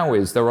means now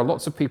is there are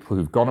lots of people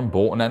who've gone and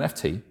bought an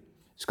NFT.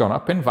 It's gone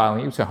up in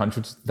value to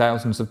hundreds of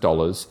thousands of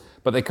dollars,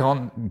 but they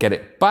can't get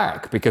it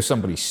back because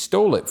somebody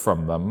stole it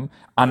from them.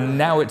 And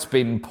now it's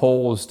been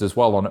paused as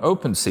well on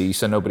OpenSea,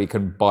 so nobody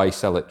can buy,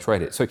 sell it,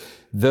 trade it. So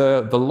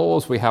the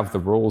laws we have, the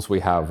rules we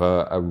have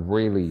are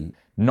really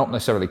not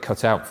necessarily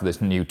cut out for this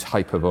new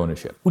type of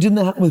ownership. Well, didn't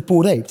that happen with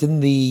Bored Ape?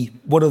 Didn't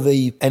one of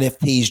the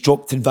NFTs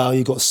dropped in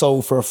value, got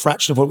sold for a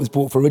fraction of what it was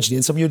bought for originally,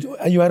 and some of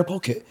you out of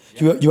pocket?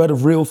 Yeah. You out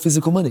of real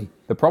physical money.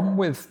 The problem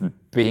with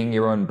being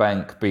your own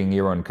bank, being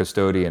your own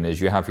custodian,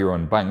 is you have your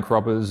own bank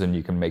robbers and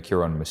you can make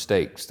your own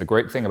mistakes. The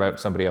great thing about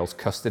somebody else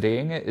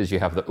custodying it is you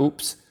have the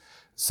oops,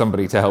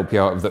 somebody to help you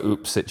out of the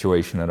oops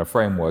situation and a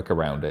framework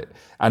around it.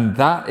 And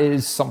that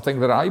is something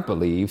that I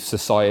believe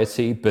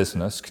society,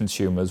 business,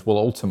 consumers will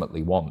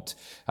ultimately want.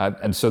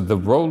 And so the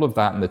role of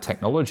that and the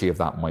technology of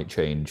that might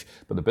change,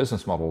 but the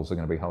business models are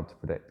going to be hard to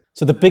predict.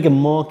 So the bigger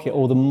market,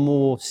 or the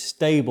more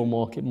stable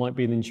market, might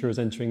be the insurers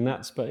entering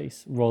that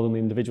space rather than the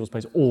individual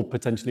space, or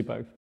potentially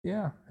both.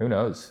 Yeah, who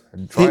knows?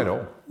 And try it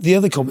all. The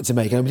other comment to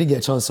make, and we didn't get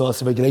a chance to ask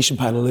the regulation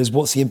panel, is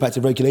what's the impact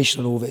of regulation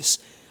on all this?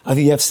 I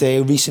think the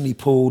FCA recently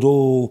pulled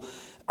all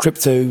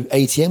crypto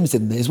ATMs,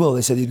 didn't they, as well?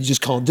 They said you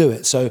just can't do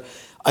it. So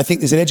I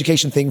think there's an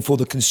education thing for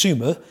the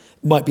consumer,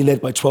 might be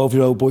led by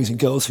 12-year-old boys and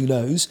girls, who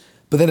knows?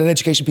 But then an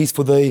education piece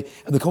and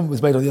the comment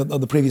was made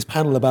on the previous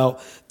panel about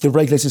the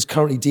regulators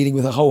currently dealing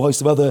with a whole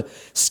host of other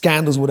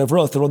scandals or whatever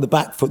else. They're on the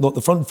back foot, not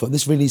the front foot.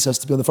 This really needs us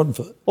to be on the front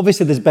foot.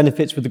 Obviously, there's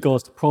benefits with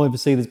regards to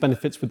privacy, there's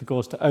benefits with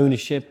regards to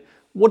ownership.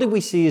 What do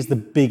we see as the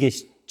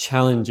biggest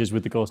challenges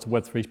with regards to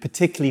Web3,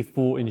 particularly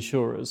for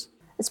insurers?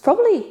 It's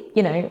probably,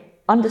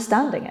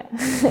 understanding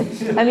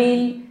it. I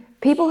mean,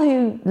 people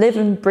who live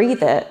and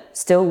breathe it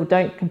still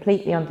don't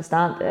completely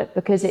understand it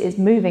because it is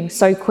moving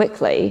so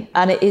quickly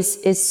and it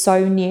is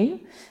so new.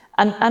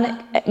 And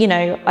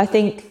I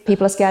think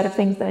people are scared of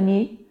things that are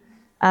new.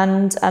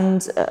 And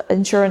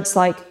insurance,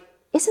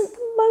 isn't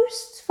the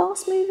most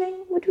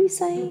fast-moving, would we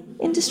say,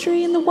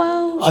 industry in the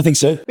world? I think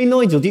so. I mean,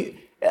 Nigel,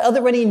 are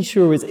there any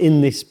insurers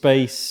in this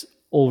space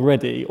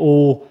already?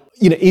 Or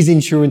is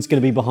insurance going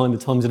to be behind the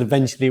times and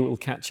eventually it will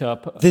catch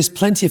up? There's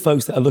plenty of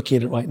folks that are looking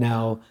at it right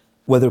now,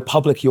 whether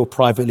publicly or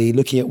privately,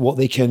 looking at what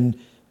they can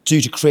do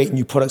to create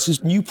new products.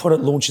 Because new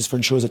product launches for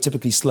insurers are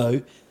typically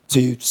slow,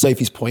 to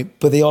Sophie's point,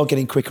 but they are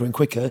getting quicker and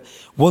quicker.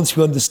 Once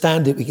we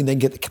understand it, we can then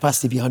get the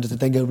capacity behind it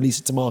and then go release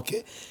it to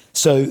market.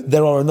 So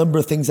there are a number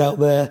of things out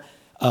there.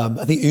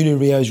 I think Una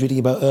Rio was reading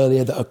about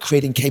earlier that are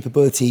creating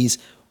capabilities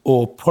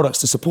or products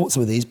to support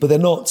some of these, but they're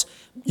not.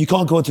 You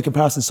can't go onto a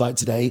comparison site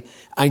today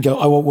and go,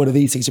 I want one of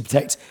these things to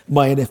protect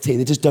my NFT.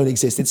 They just don't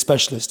exist. It's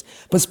specialist.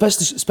 But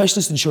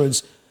specialist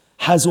insurance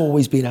has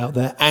always been out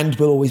there and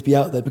will always be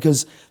out there,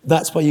 because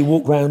that's why you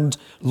walk around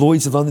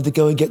Lloyd's of London to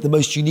go and get the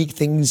most unique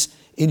things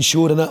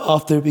insured, and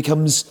after it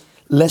becomes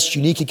less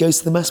unique, it goes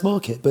to the mass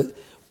market. But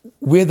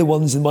we're the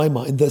ones, in my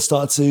mind, that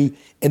start to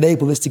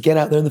enable this to get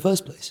out there in the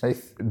first place.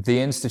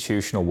 The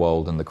institutional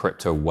world and the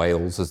crypto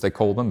whales, as they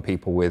call them,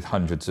 people with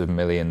hundreds of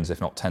millions,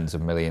 if not tens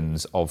of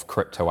millions of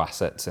crypto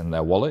assets in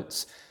their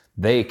wallets,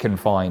 they can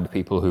find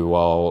people who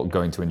are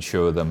going to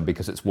insure them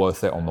because it's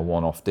worth it on the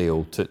one-off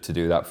deal to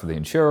do that for the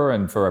insurer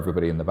and for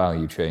everybody in the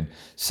value chain.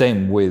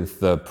 Same with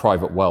the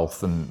private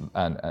wealth and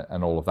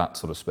all of that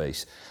sort of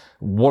space.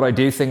 What I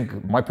do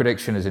think, my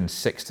prediction is in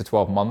 6 to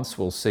 12 months,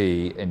 we'll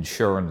see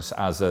insurance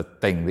as a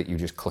thing that you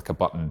just click a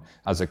button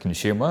as a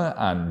consumer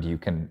and you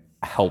can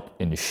help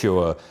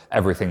insure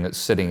everything that's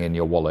sitting in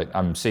your wallet.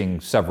 I'm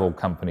seeing several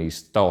companies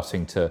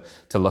starting to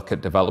look at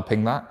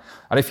developing that.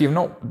 And if you've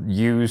not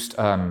used,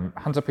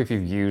 hands up if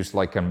you've used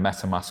like a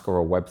MetaMask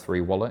or a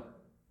Web3 wallet.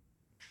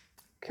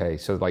 Okay,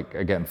 so like,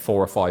 again,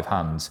 4 or 5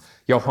 hands.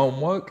 Your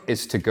homework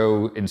is to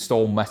go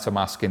install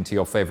MetaMask into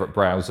your favorite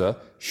browser,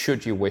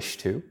 should you wish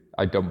to.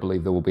 I don't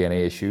believe there will be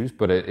any issues,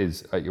 but it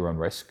is at your own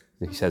risk,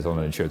 he says on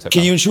an insurance.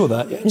 Can you insure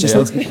that? Yeah, I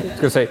was going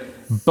to say,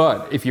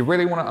 but if you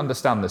really want to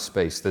understand this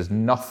space, there's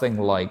nothing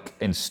like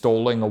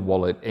installing a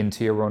wallet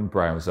into your own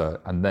browser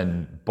and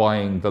then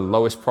buying the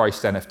lowest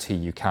priced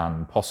NFT you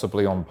can,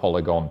 possibly on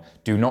Polygon.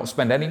 Do not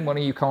spend any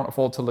money you can't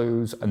afford to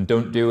lose, and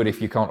don't do it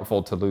if you can't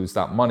afford to lose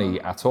that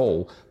money at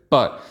all.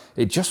 But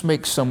it just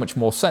makes so much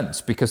more sense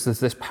because there's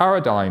this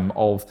paradigm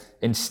of,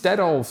 instead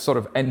of sort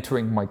of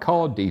entering my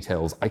card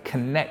details, I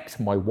connect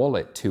my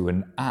wallet to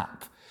an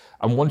app.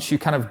 And once you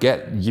kind of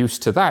get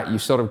used to that, you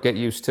sort of get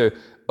used to,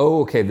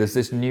 oh, okay, there's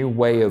this new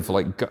way of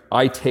like,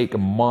 I take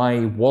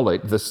my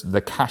wallet,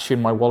 the cash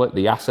in my wallet,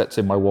 the assets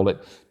in my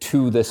wallet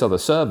to this other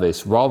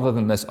service, rather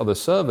than this other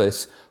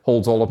service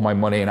holds all of my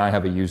money and I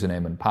have a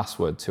username and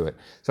password to it.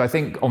 So I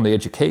think on the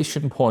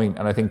education point,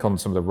 and I think on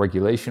some of the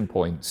regulation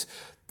points,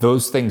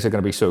 those things are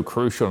going to be so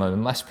crucial. And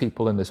unless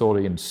people in this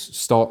audience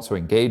start to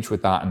engage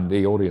with that, and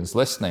the audience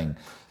listening,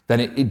 then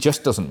it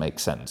just doesn't make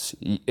sense.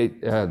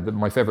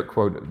 My favorite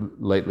quote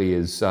lately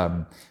is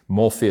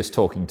Morpheus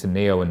talking to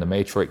Neo in The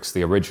Matrix,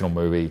 the original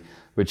movie,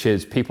 which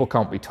is, people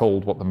can't be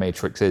told what the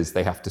Matrix is,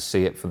 they have to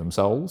see it for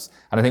themselves.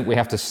 And I think we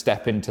have to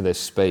step into this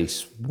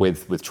space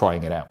with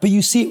trying it out. But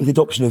you see it with the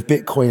adoption of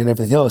Bitcoin and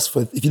everything else.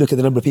 If you look at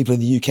the number of people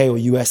in the UK or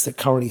US that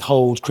currently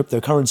hold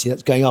cryptocurrency,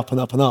 that's going up and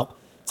up and up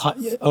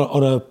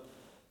on a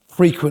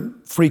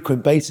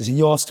frequent basis, and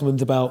you ask them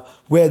about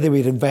where they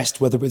would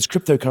invest, whether it's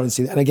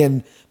cryptocurrency, and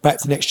again, back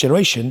to the next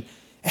generation,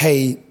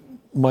 hey,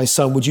 my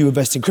son, would you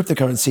invest in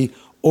cryptocurrency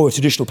or a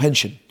traditional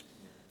pension?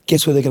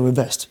 Guess where they're going to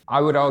invest?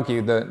 I would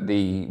argue that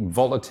the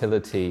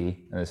volatility,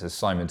 and this is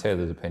Simon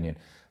Taylor's opinion,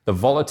 the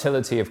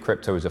volatility of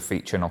crypto is a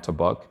feature, not a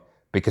bug,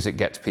 because it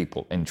gets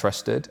people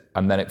interested,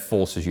 and then it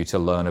forces you to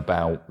learn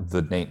about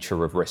the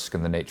nature of risk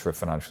and the nature of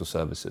financial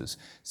services.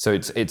 So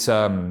it's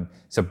a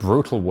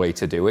brutal way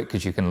to do it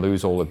because you can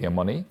lose all of your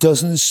money.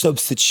 Doesn't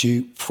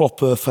substitute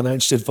proper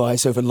financial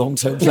advice over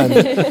long-term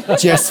planning,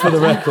 just for the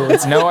record.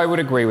 No, I would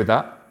agree with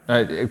that.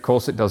 Of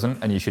course it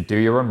doesn't, and you should do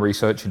your own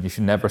research, and you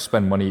should never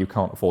spend money you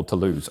can't afford to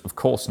lose. Of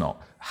course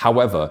not.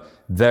 However,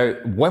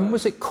 when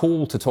was it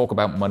cool to talk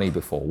about money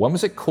before? When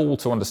was it cool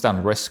to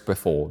understand risk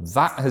before?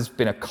 That has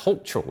been a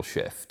cultural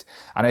shift.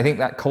 And I think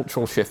that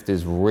cultural shift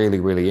is really,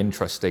 really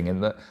interesting in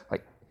that,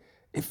 like,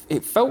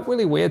 it felt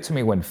really weird to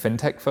me when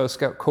fintech first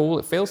got cool.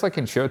 It feels like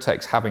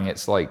insurtech's having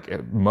its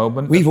like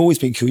moment. We've always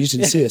been cool. You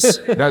didn't see us.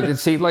 No,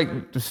 see, like,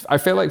 I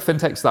feel like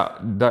fintech's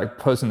that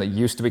person that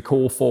used to be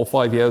cool 4 or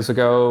 5 years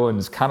ago and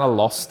has kind of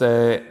lost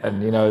it,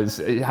 and you know,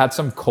 it had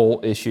some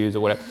court issues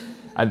or whatever,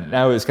 and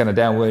now it's kind of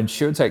down. Where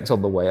insurtech's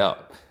on the way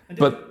up.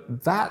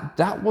 But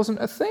that wasn't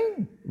a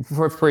thing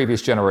for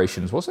previous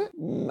generations, was it?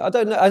 I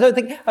don't know. I don't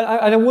think.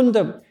 I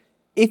wonder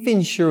if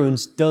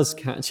insurance does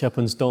catch up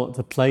and start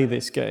to play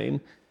this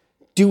game.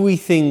 Do we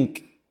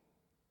think,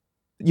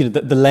 you know,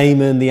 the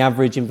layman, the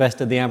average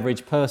investor, the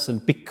average person,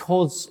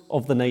 because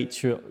of the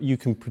nature you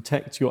can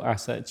protect your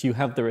assets, you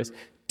have the risk.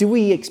 Do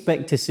we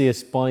expect to see a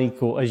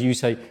spike, or as you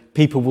say,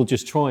 people will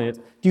just try it?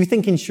 Do you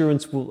think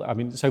insurance will? I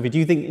mean, Sophie, do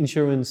you think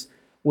insurance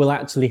will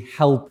actually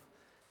help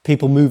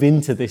people move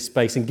into this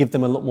space and give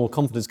them a lot more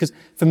confidence? Because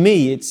for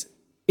me,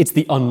 it's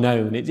the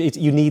unknown.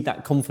 You need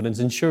that confidence.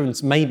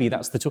 Insurance, maybe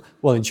that's the tool.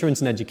 Well,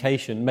 insurance and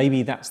education,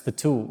 maybe that's the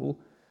tool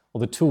or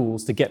the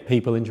tools to get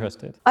people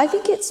interested. I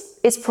think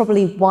it's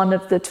probably one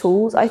of the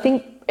tools. I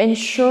think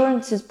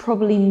insurance is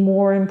probably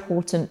more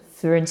important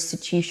for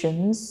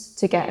institutions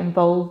to get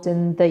involved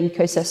in the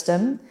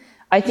ecosystem.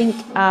 I think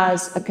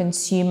as a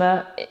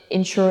consumer,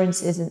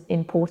 insurance is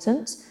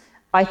important.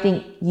 I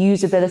think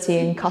usability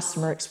and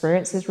customer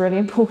experience is really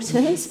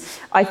important.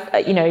 I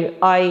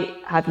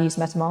have used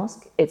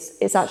MetaMask.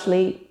 It's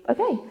actually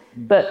okay,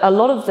 but a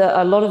lot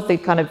of the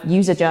kind of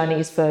user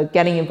journeys for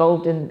getting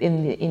involved in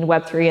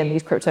Web3 and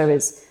these crypto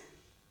is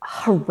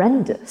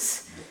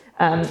horrendous.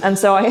 And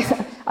so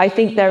I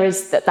think there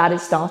is that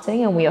is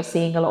starting, and we are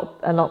seeing a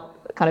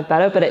lot kind of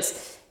better. But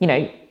it's, you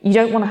know, you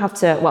don't want to have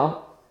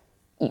to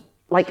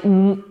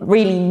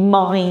really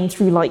mine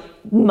through like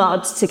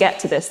mud to get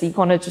to this. You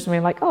kind of just be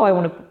like, oh, I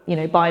want to, you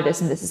know, buy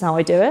this, and this is how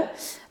I do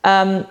it.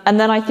 And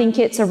then I think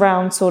it's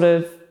around sort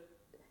of,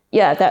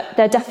 yeah,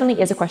 there definitely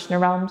is a question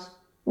around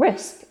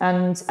risk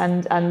and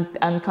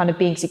kind of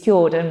being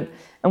secured, and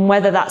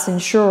whether that's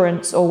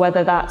insurance or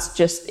whether that's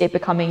just it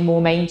becoming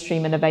more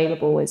mainstream and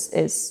available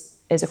is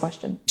a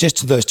question. Just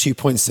to those 2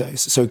 points though,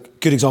 so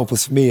good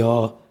examples for me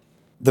are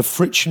the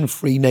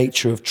friction-free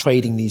nature of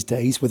trading these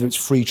days, whether it's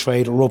free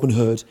trade or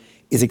Robinhood,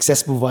 is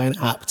accessible via an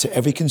app to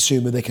every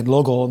consumer. They can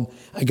log on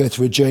and go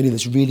through a journey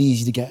that's really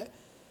easy to get.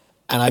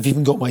 And I've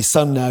even got my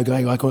son now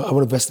going, I want to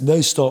invest in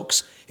those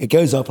stocks. It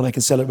goes up and I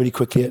can sell it really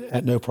quickly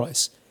at no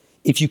price.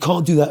 If you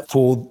can't do that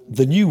for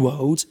the new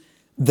world,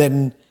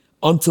 then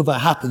until that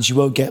happens, you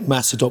won't get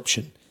mass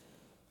adoption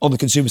on the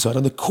consumer side.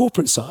 On the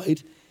corporate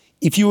side,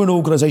 if you're an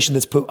organization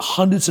that's put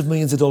hundreds of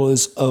millions of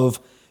dollars of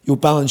your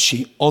balance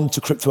sheet onto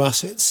crypto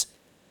assets,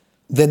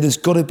 then there's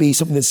got to be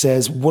something that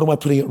says, what am I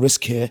putting at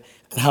risk here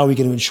and how are we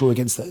going to insure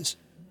against those?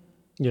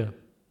 Yeah.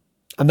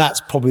 And that's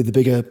probably the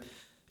bigger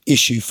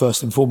issue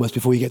first and foremost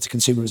before you get to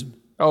consumerism.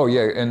 Oh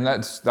yeah, and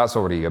that's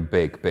already a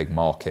big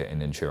market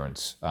in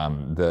insurance.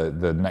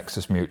 The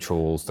Nexus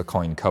Mutuals, the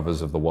Coin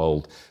Covers of the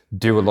world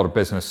do a lot of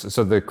business.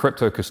 So the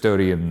crypto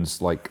custodians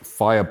like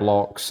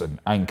Fireblocks and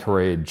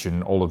Anchorage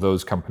and all of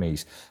those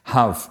companies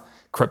have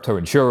crypto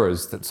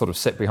insurers that sort of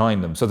sit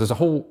behind them. So there's a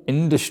whole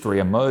industry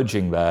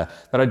emerging there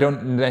that I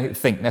don't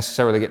think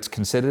necessarily gets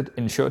considered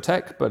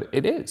insurtech, but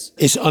it is.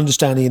 It's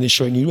understanding and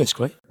insuring new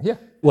risk, right? Yeah.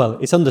 Well,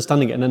 it's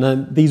understanding it, and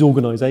then these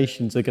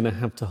organisations are going to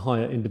have to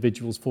hire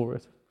individuals for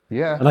it.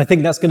 Yeah. And I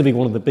think that's going to be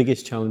one of the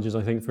biggest challenges,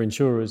 I think, for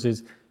insurers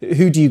is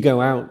who do you go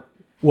out?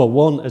 Well,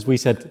 one, as we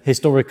said,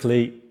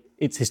 historically,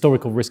 it's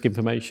historical risk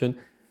information.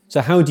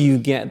 So how do you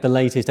get the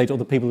latest data or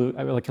the people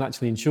who can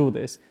actually insure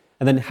this?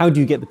 And then how do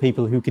you get the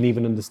people who can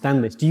even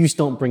understand this? Do you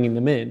start bringing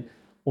them in,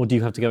 or do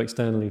you have to go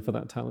externally for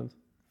that talent?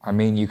 I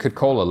mean, you could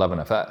call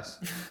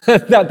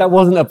 11FS. that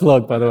wasn't a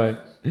plug, by the way.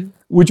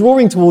 We're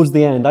drawing towards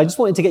the end. I just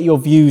wanted to get your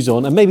views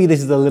on, and maybe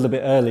this is a little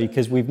bit early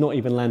because we've not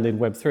even landed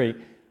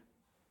Web3.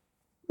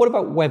 What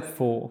about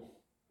Web4?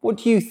 What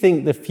do you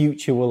think the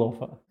future will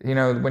offer? You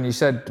know, when you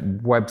said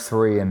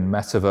Web3 and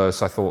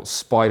metaverse, I thought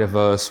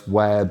Spider-Verse,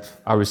 web.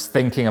 I was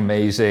thinking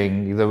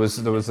amazing.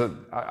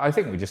 I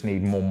think we just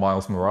need more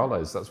Miles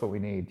Morales. That's what we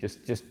need.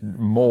 Just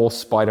more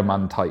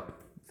Spider-Man type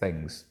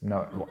things.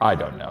 No, I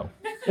don't know.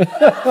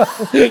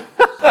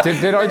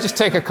 Did I just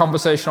take a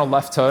conversational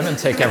left turn and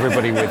take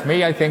everybody with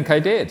me? I think I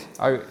did.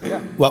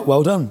 Yeah.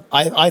 Well done.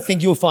 I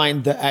think you'll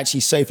find that actually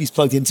Sophie's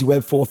plugged into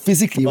Web4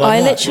 physically right I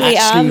now. literally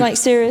am, like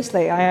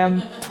seriously, I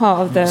am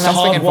part of the...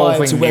 Something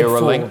involving to Web4.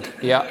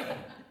 Neuralink. Yeah.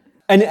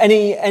 And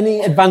any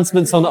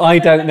advancements on I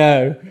don't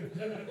know?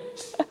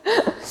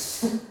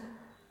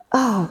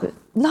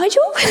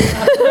 Nigel?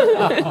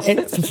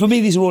 For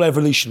me, these are all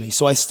evolutionary.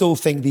 So I still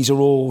think these are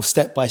all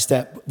step by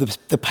step.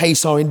 The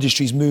pace our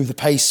industries move, the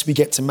pace we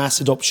get to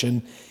mass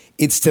adoption,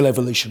 it's still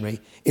evolutionary.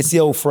 It's the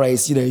old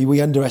phrase,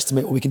 we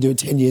underestimate what we can do in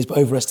 10 years, but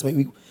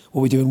overestimate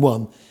what we do in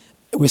one.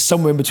 We're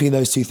somewhere in between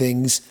those two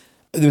things.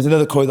 There was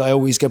another quote that I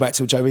always go back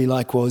to, which I really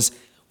like, was,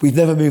 we've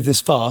never moved this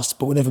fast,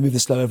 but we'll never move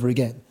this slow ever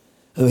again.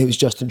 I think it was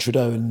Justin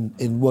Trudeau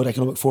in World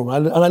Economic Forum.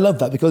 And I love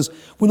that because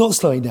we're not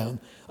slowing down.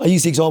 I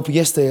used the example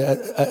yesterday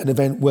at an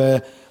event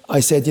where I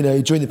said,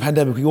 during the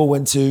pandemic, we all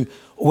went to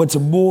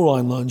more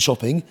online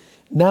shopping.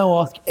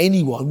 Now ask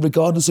anyone,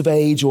 regardless of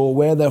age or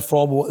where they're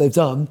from or what they've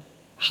done,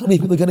 how many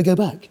people are going to go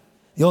back?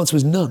 The answer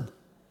is none.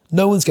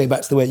 No one's going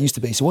back to the way it used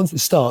to be. So once it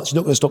starts, you're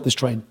not going to stop this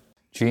train.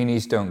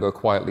 Genies don't go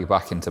quietly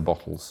back into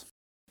bottles.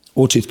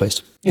 Or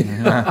toothpaste.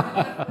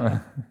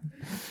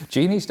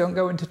 Genies don't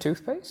go into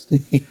toothpaste?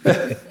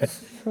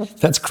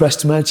 That's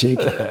Crest magic.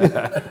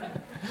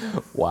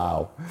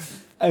 Wow.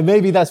 And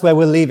maybe that's where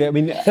we'll leave it. I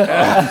mean,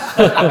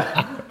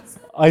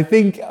 I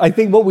think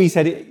what we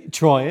said,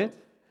 try it.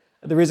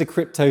 There is a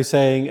crypto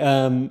saying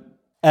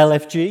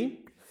LFG.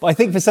 But I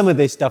think for some of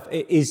this stuff,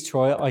 it is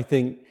try it. I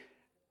think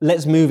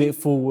let's move it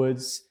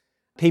forwards.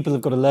 People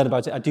have got to learn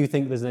about it. I do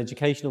think there's an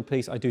educational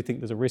piece. I do think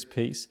there's a risk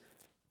piece.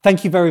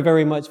 Thank you very,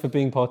 very much for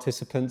being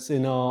participants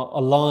in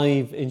our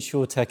live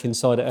InsurTech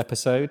Insider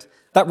episode.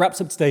 That wraps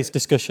up today's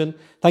discussion.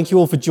 Thank you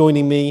all for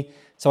joining me.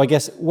 So I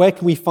guess, where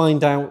can we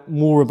find out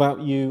more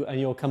about you and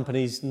your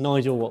companies,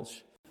 Nigel Walsh?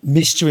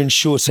 Mr.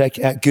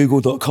 InsurTech at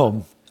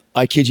google.com.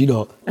 I kid you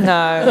not.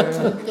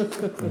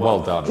 No.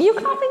 Well done. Are you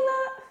clapping that?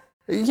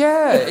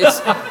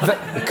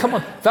 Yeah, come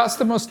on. That's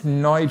the most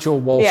Nigel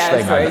Walsh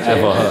thing I've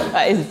ever heard.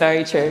 That is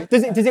very true.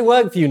 Does it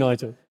work for you,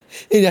 Nigel?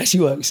 It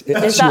actually works.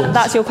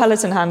 That's your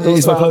Peloton handle It is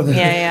as my well? Peloton.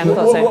 Yeah, I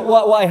thought so.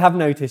 What I have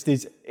noticed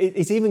is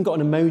it's even got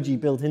an emoji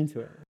built into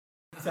it.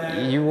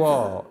 You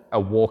are a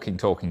walking,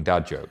 talking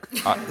dad joke.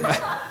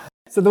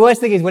 So the worst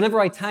thing is, whenever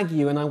I tag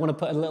you and I want to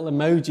put a little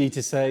emoji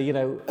to say,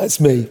 That's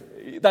me.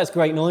 That's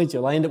great,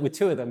 Nigel, I end up with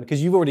two of them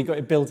because you've already got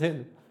it built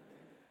in.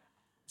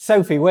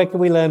 Sophie, where can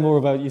we learn more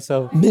about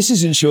yourself?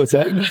 Mrs.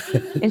 InsurTech.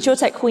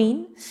 InsurTech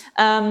Queen?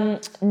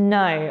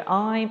 No,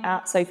 I'm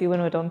at Sophie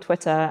Winwood on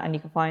Twitter, and you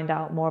can find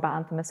out more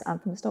about Anthemus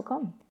at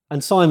anthemus.com.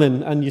 And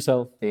Simon, and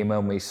yourself?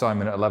 Email me,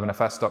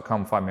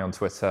 simon@11fs.com. Find me on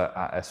Twitter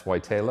at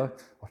SYTaylor.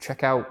 Or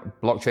check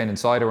out Blockchain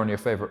Insider on your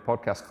favorite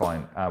podcast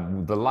client.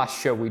 The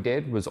last show we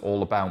did was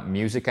all about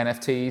music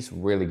NFTs.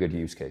 Really good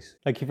use case.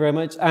 Thank you very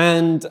much.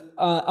 And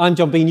I'm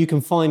John Bean. You can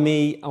find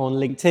me on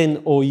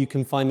LinkedIn, or you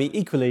can find me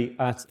equally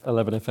at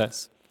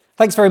 11FS.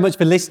 Thanks very much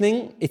for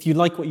listening. If you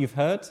like what you've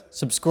heard,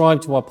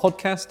 subscribe to our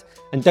podcast,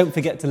 and don't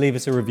forget to leave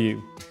us a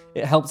review.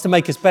 It helps to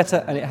make us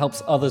better, and it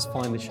helps others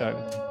find the show.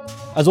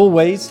 As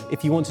always,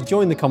 if you want to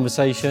join the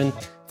conversation,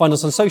 find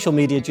us on social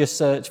media. Just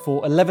search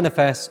for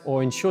 11FS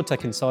or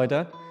InsurTech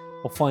Insider.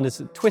 or find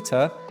us at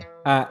Twitter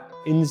at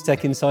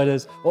Instech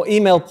Insiders, or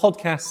email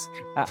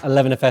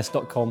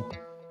podcasts@11fs.com.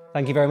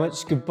 Thank you very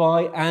much.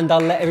 Goodbye, and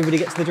I'll let everybody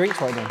get to the drinks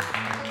right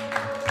now.